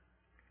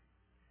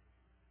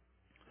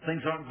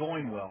 Things aren't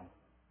going well.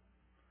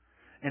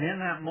 And in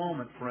that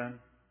moment, friend,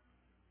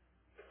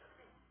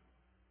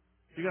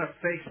 you're going to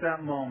face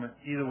that moment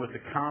either with the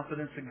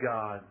confidence in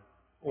God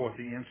or with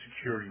the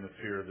insecurity and the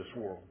fear of this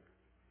world.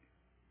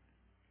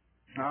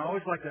 Now, I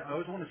always want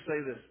to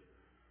say this.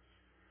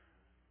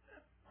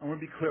 I want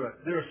to be clear.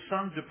 There is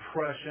some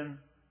depression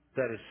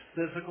that is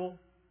physical.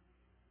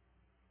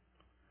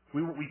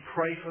 We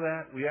pray for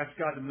that. We ask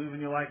God to move in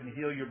your life and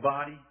heal your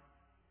body.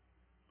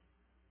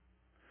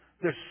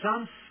 There's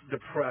some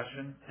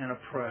depression and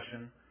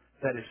oppression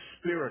that is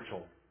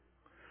spiritual.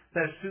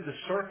 that it's through the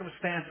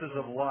circumstances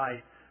of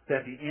life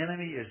that the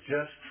enemy is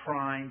just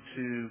trying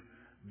to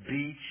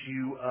beat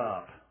you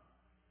up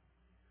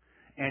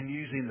and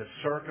using the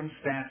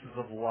circumstances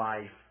of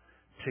life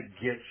to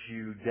get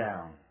you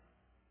down.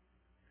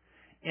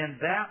 In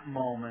that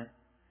moment,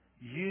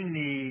 you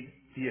need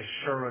the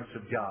assurance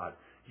of God.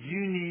 You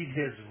need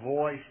His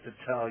voice to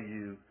tell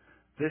you,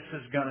 this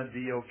is going to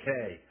be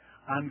okay.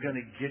 I'm going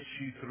to get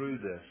you through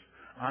this.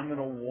 I'm going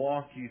to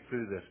walk you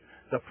through this.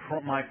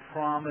 My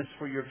promise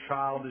for your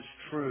child is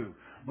true.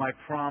 My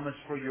promise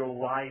for your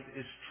life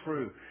is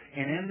true.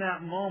 And in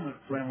that moment,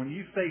 friend, when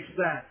you face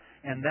that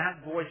and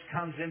that voice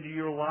comes into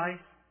your life,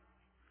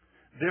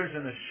 there's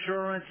an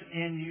assurance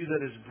in you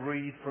that is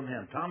breathed from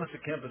Him. Thomas à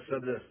Kempis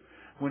said this,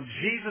 when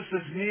Jesus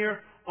is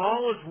near,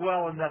 all is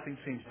well and nothing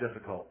seems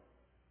difficult.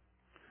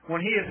 When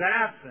He is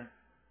absent,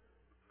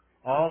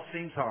 all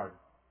seems hard.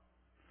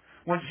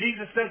 When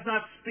Jesus does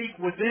not speak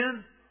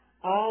within,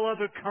 all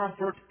other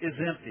comfort is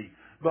empty.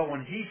 But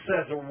when He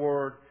says a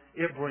word,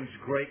 it brings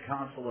great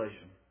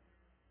consolation.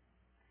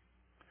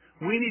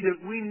 We need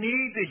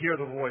to hear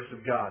the voice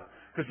of God.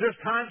 Because there's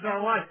times in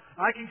our life,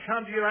 I can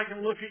come to you and I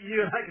can look at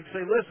you and I can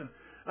say, listen,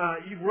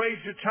 you've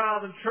raised your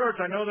child in church.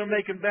 I know they're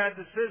making bad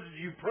decisions.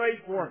 You've prayed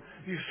for them.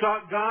 You've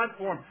sought God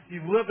for them.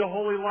 You've lived a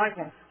holy life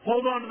for them.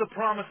 Hold on to the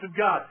promise of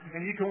God.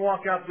 And you can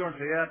walk out the door and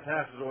say, yeah,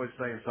 Pastor's always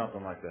saying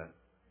something like that.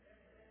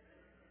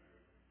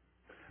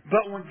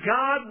 But when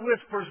God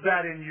whispers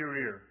that in your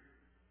ear,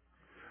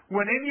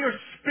 when in your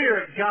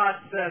spirit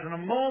God says, in a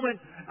moment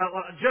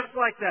just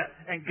like that,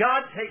 and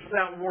God takes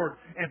that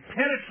word and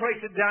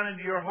penetrates it down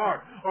into your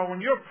heart, or when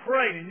you're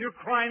praying and you're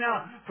crying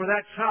out for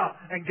that child,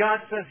 and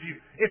God says to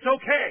you, it's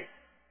okay,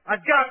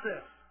 I've got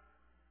this.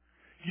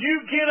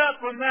 You get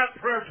up from that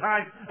prayer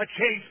time a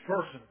changed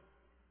person.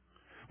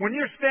 When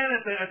you're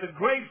standing at the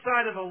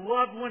graveside of a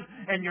loved one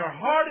and your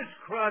heart is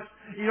crushed,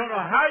 you don't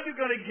know how you're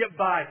going to get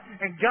by,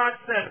 and God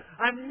says,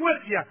 I'm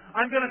with you,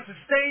 I'm going to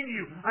sustain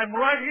you, I'm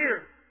right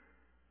here.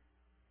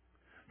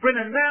 But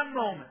in that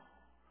moment,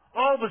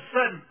 all of a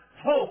sudden,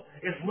 hope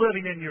is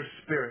living in your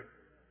spirit.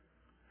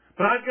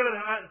 But at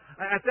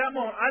that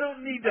moment, I don't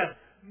need to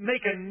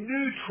make a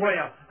new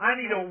trail. I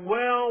need a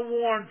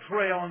well-worn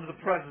trail into the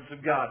presence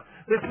of God.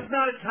 This is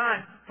not a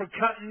time for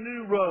cutting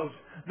new roads.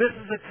 This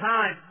is a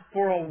time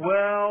for a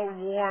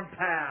well-worn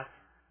path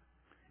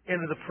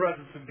into the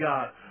presence of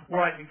God,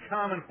 where I can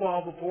come and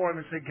fall before Him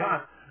and say,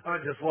 God, I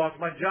just lost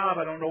my job.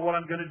 I don't know what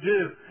I'm going to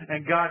do.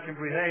 And God can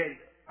breathe, hey,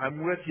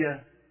 I'm with you.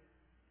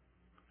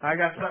 I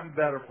got something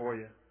better for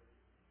you.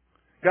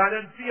 God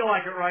doesn't feel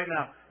like it right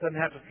now. Doesn't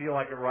have to feel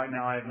like it right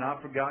now. I have not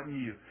forgotten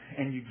you.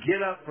 And you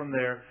get up from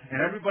there, and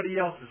everybody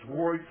else is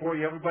worried for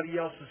you. Everybody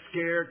else is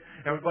scared.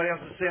 Everybody else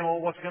is saying, oh,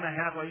 what's going to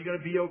happen? Are you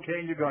going to be okay?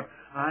 And you're going,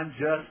 I'm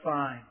just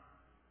fine.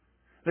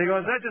 They go,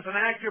 is that just an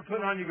act you're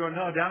putting on? You go,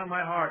 no, down in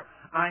my heart,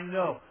 I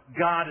know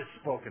God has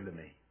spoken to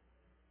me.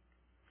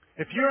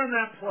 If you're in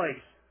that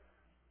place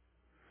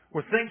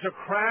where things are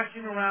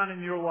crashing around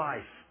in your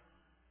life,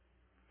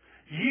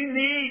 you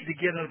need to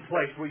get in a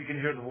place where you can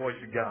hear the voice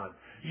of God.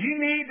 You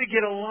need to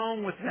get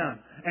alone with Him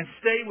and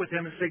stay with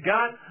Him and say,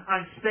 God,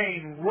 I'm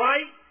staying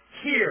right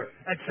here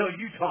until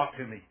you talk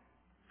to me.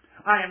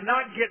 I am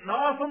not getting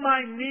off of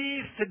my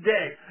knees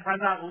today.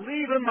 I'm not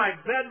leaving my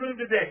bedroom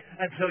today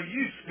until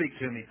you speak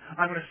to me.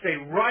 I'm going to stay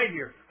right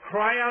here,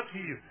 cry out to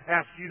you,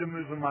 ask you to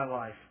move in my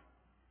life.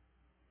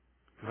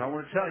 Because I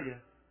want to tell you,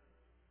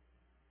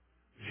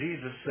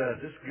 Jesus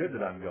says, it's good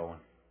that I'm going.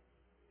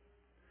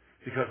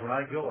 Because when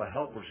I go, a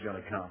helper's going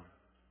to come.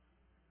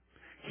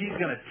 He's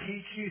going to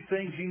teach you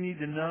things you need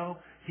to know.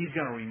 He's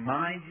going to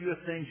remind you of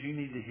things you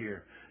need to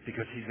hear.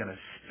 Because He's going to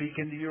speak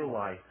into your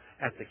life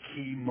at the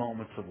key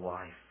moments of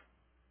life.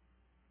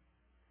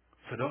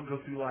 So don't go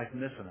through life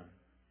missing Him.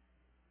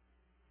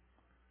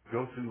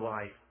 Go through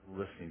life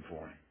listening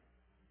for Him.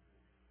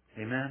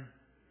 Amen?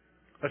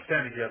 Let's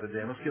stand together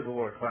today. Let's give the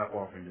Lord a clap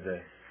offering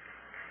today.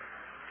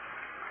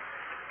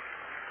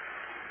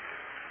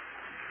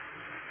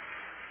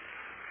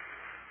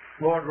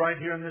 Lord, right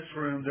here in this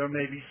room, there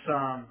may be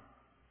some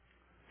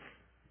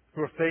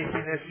who are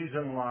facing issues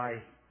in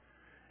life,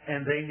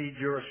 and they need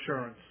your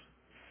assurance.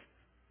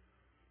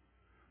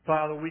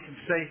 Father, we can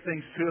say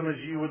things to them as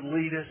you would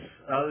lead us.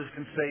 Others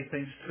can say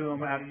things to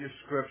them out of your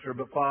Scripture.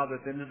 But Father,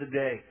 at the end of the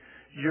day,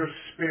 your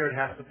Spirit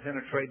has to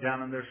penetrate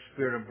down in their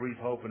spirit and breathe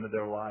hope into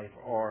their life,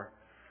 or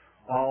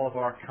all of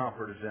our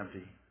comfort is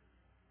empty.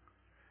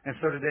 And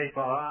so today,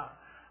 Father,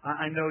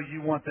 I know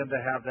you want them to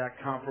have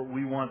that comfort.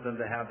 We want them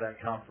to have that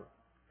comfort.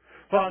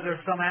 Father,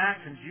 there's some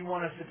actions you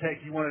want us to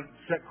take. You want to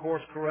set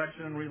course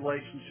correction in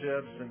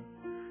relationships, and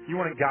you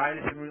want to guide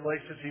us in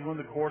relationships even when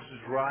the course is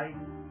right.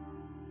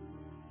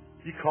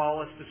 You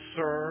call us to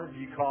serve.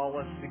 You call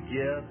us to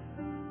give.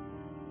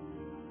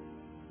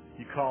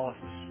 You call us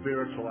to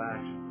spiritual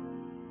action.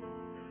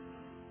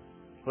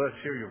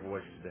 Let's hear your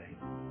voice today.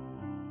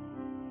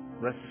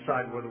 Let's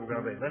decide whether we're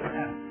going to be. Let's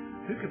ask,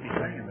 who could be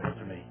saying this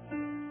to me?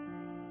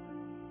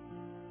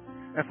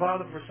 And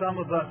Father, for some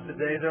of us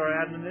today, there are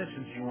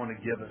admonitions you want to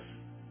give us.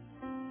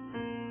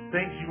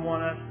 Things you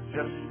want us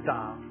to just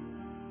stop.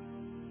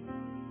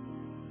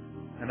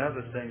 and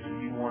other things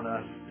that you want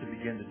us to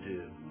begin to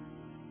do.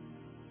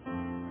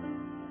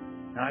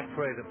 And I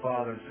pray that,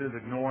 Father, instead of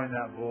ignoring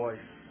that voice,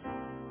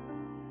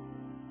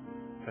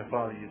 that,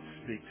 Father, you'd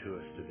speak to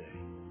us today.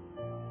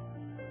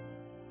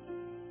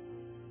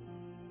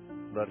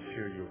 Let us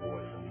hear your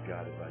voice and be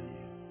guided by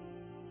you.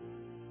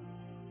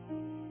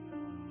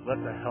 Let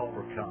the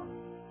helper come.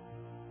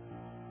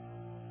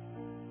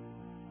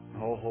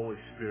 Oh, Holy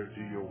Spirit,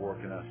 do your work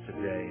in us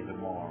today and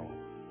tomorrow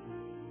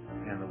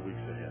and the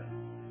weeks ahead.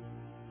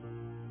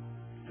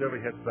 So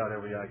every head's bowed,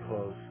 every eye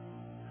closed.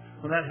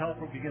 When that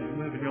helper begins to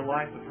move in your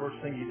life, the first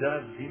thing he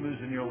does is he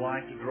moves in your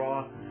life to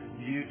draw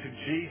you to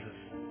Jesus,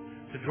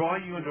 to draw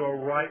you into a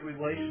right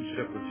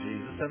relationship with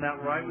Jesus. And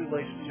that right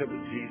relationship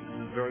with Jesus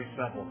is very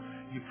simple.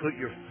 You put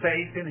your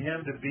faith in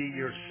him to be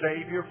your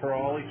Savior for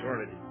all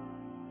eternity.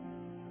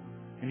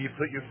 And you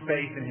put your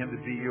faith in him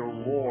to be your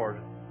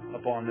Lord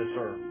upon this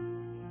earth.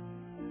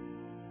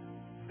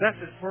 That's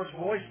his first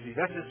voice to you.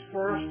 That's his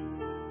first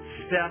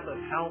step of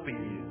helping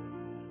you.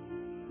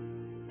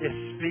 Is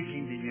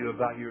speaking to you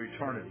about your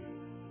eternity.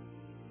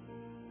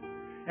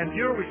 And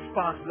your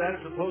response to that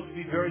is supposed to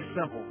be very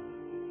simple.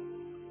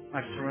 I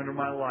surrender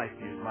my life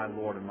to you as my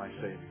Lord and my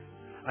Savior.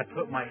 I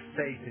put my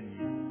faith in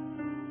you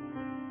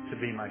to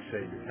be my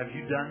Savior. Have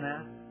you done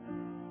that?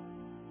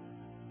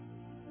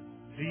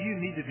 Do you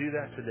need to do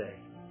that today?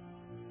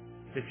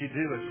 If you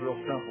do, it's real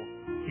simple.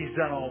 He's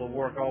done all the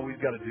work. All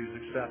we've got to do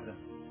is accept him.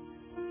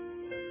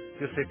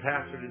 You'll say,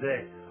 Pastor,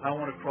 today, I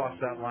want to cross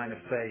that line of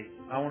faith.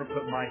 I want to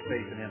put my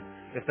faith in him.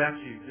 If that's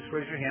you, just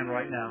raise your hand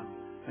right now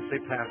and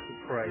say, Pastor,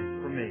 pray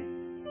for me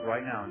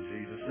right now in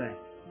Jesus' name.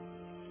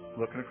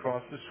 Looking across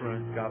this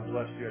room, God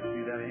bless you. I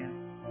see that hand.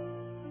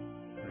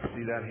 I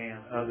see that hand.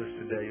 Others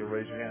today, you'll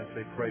raise your hand and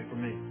say, pray for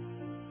me.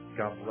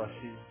 God bless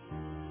you.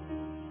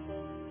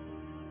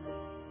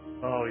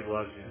 Oh, he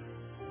loves you.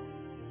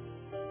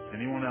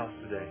 Anyone else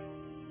today?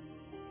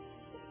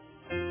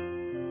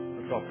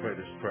 Let's all pray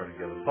this prayer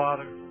together.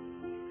 Father,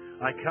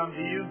 I come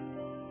to you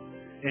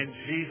in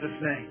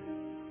Jesus' name.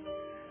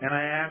 And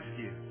I ask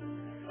you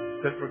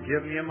to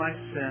forgive me of my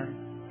sin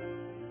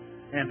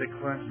and to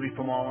cleanse me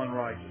from all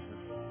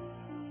unrighteousness.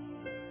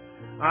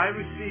 I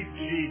receive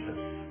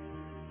Jesus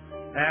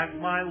as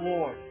my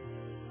Lord,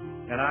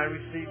 and I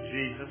receive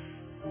Jesus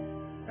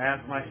as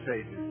my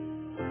Savior.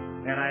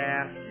 And I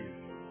ask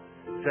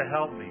you to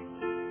help me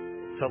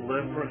to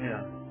live for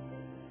him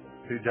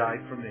who died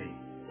for me.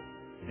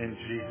 In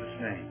Jesus'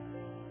 name,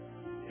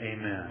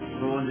 amen.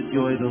 Go and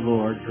enjoy the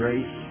Lord.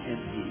 Grace and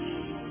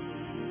peace.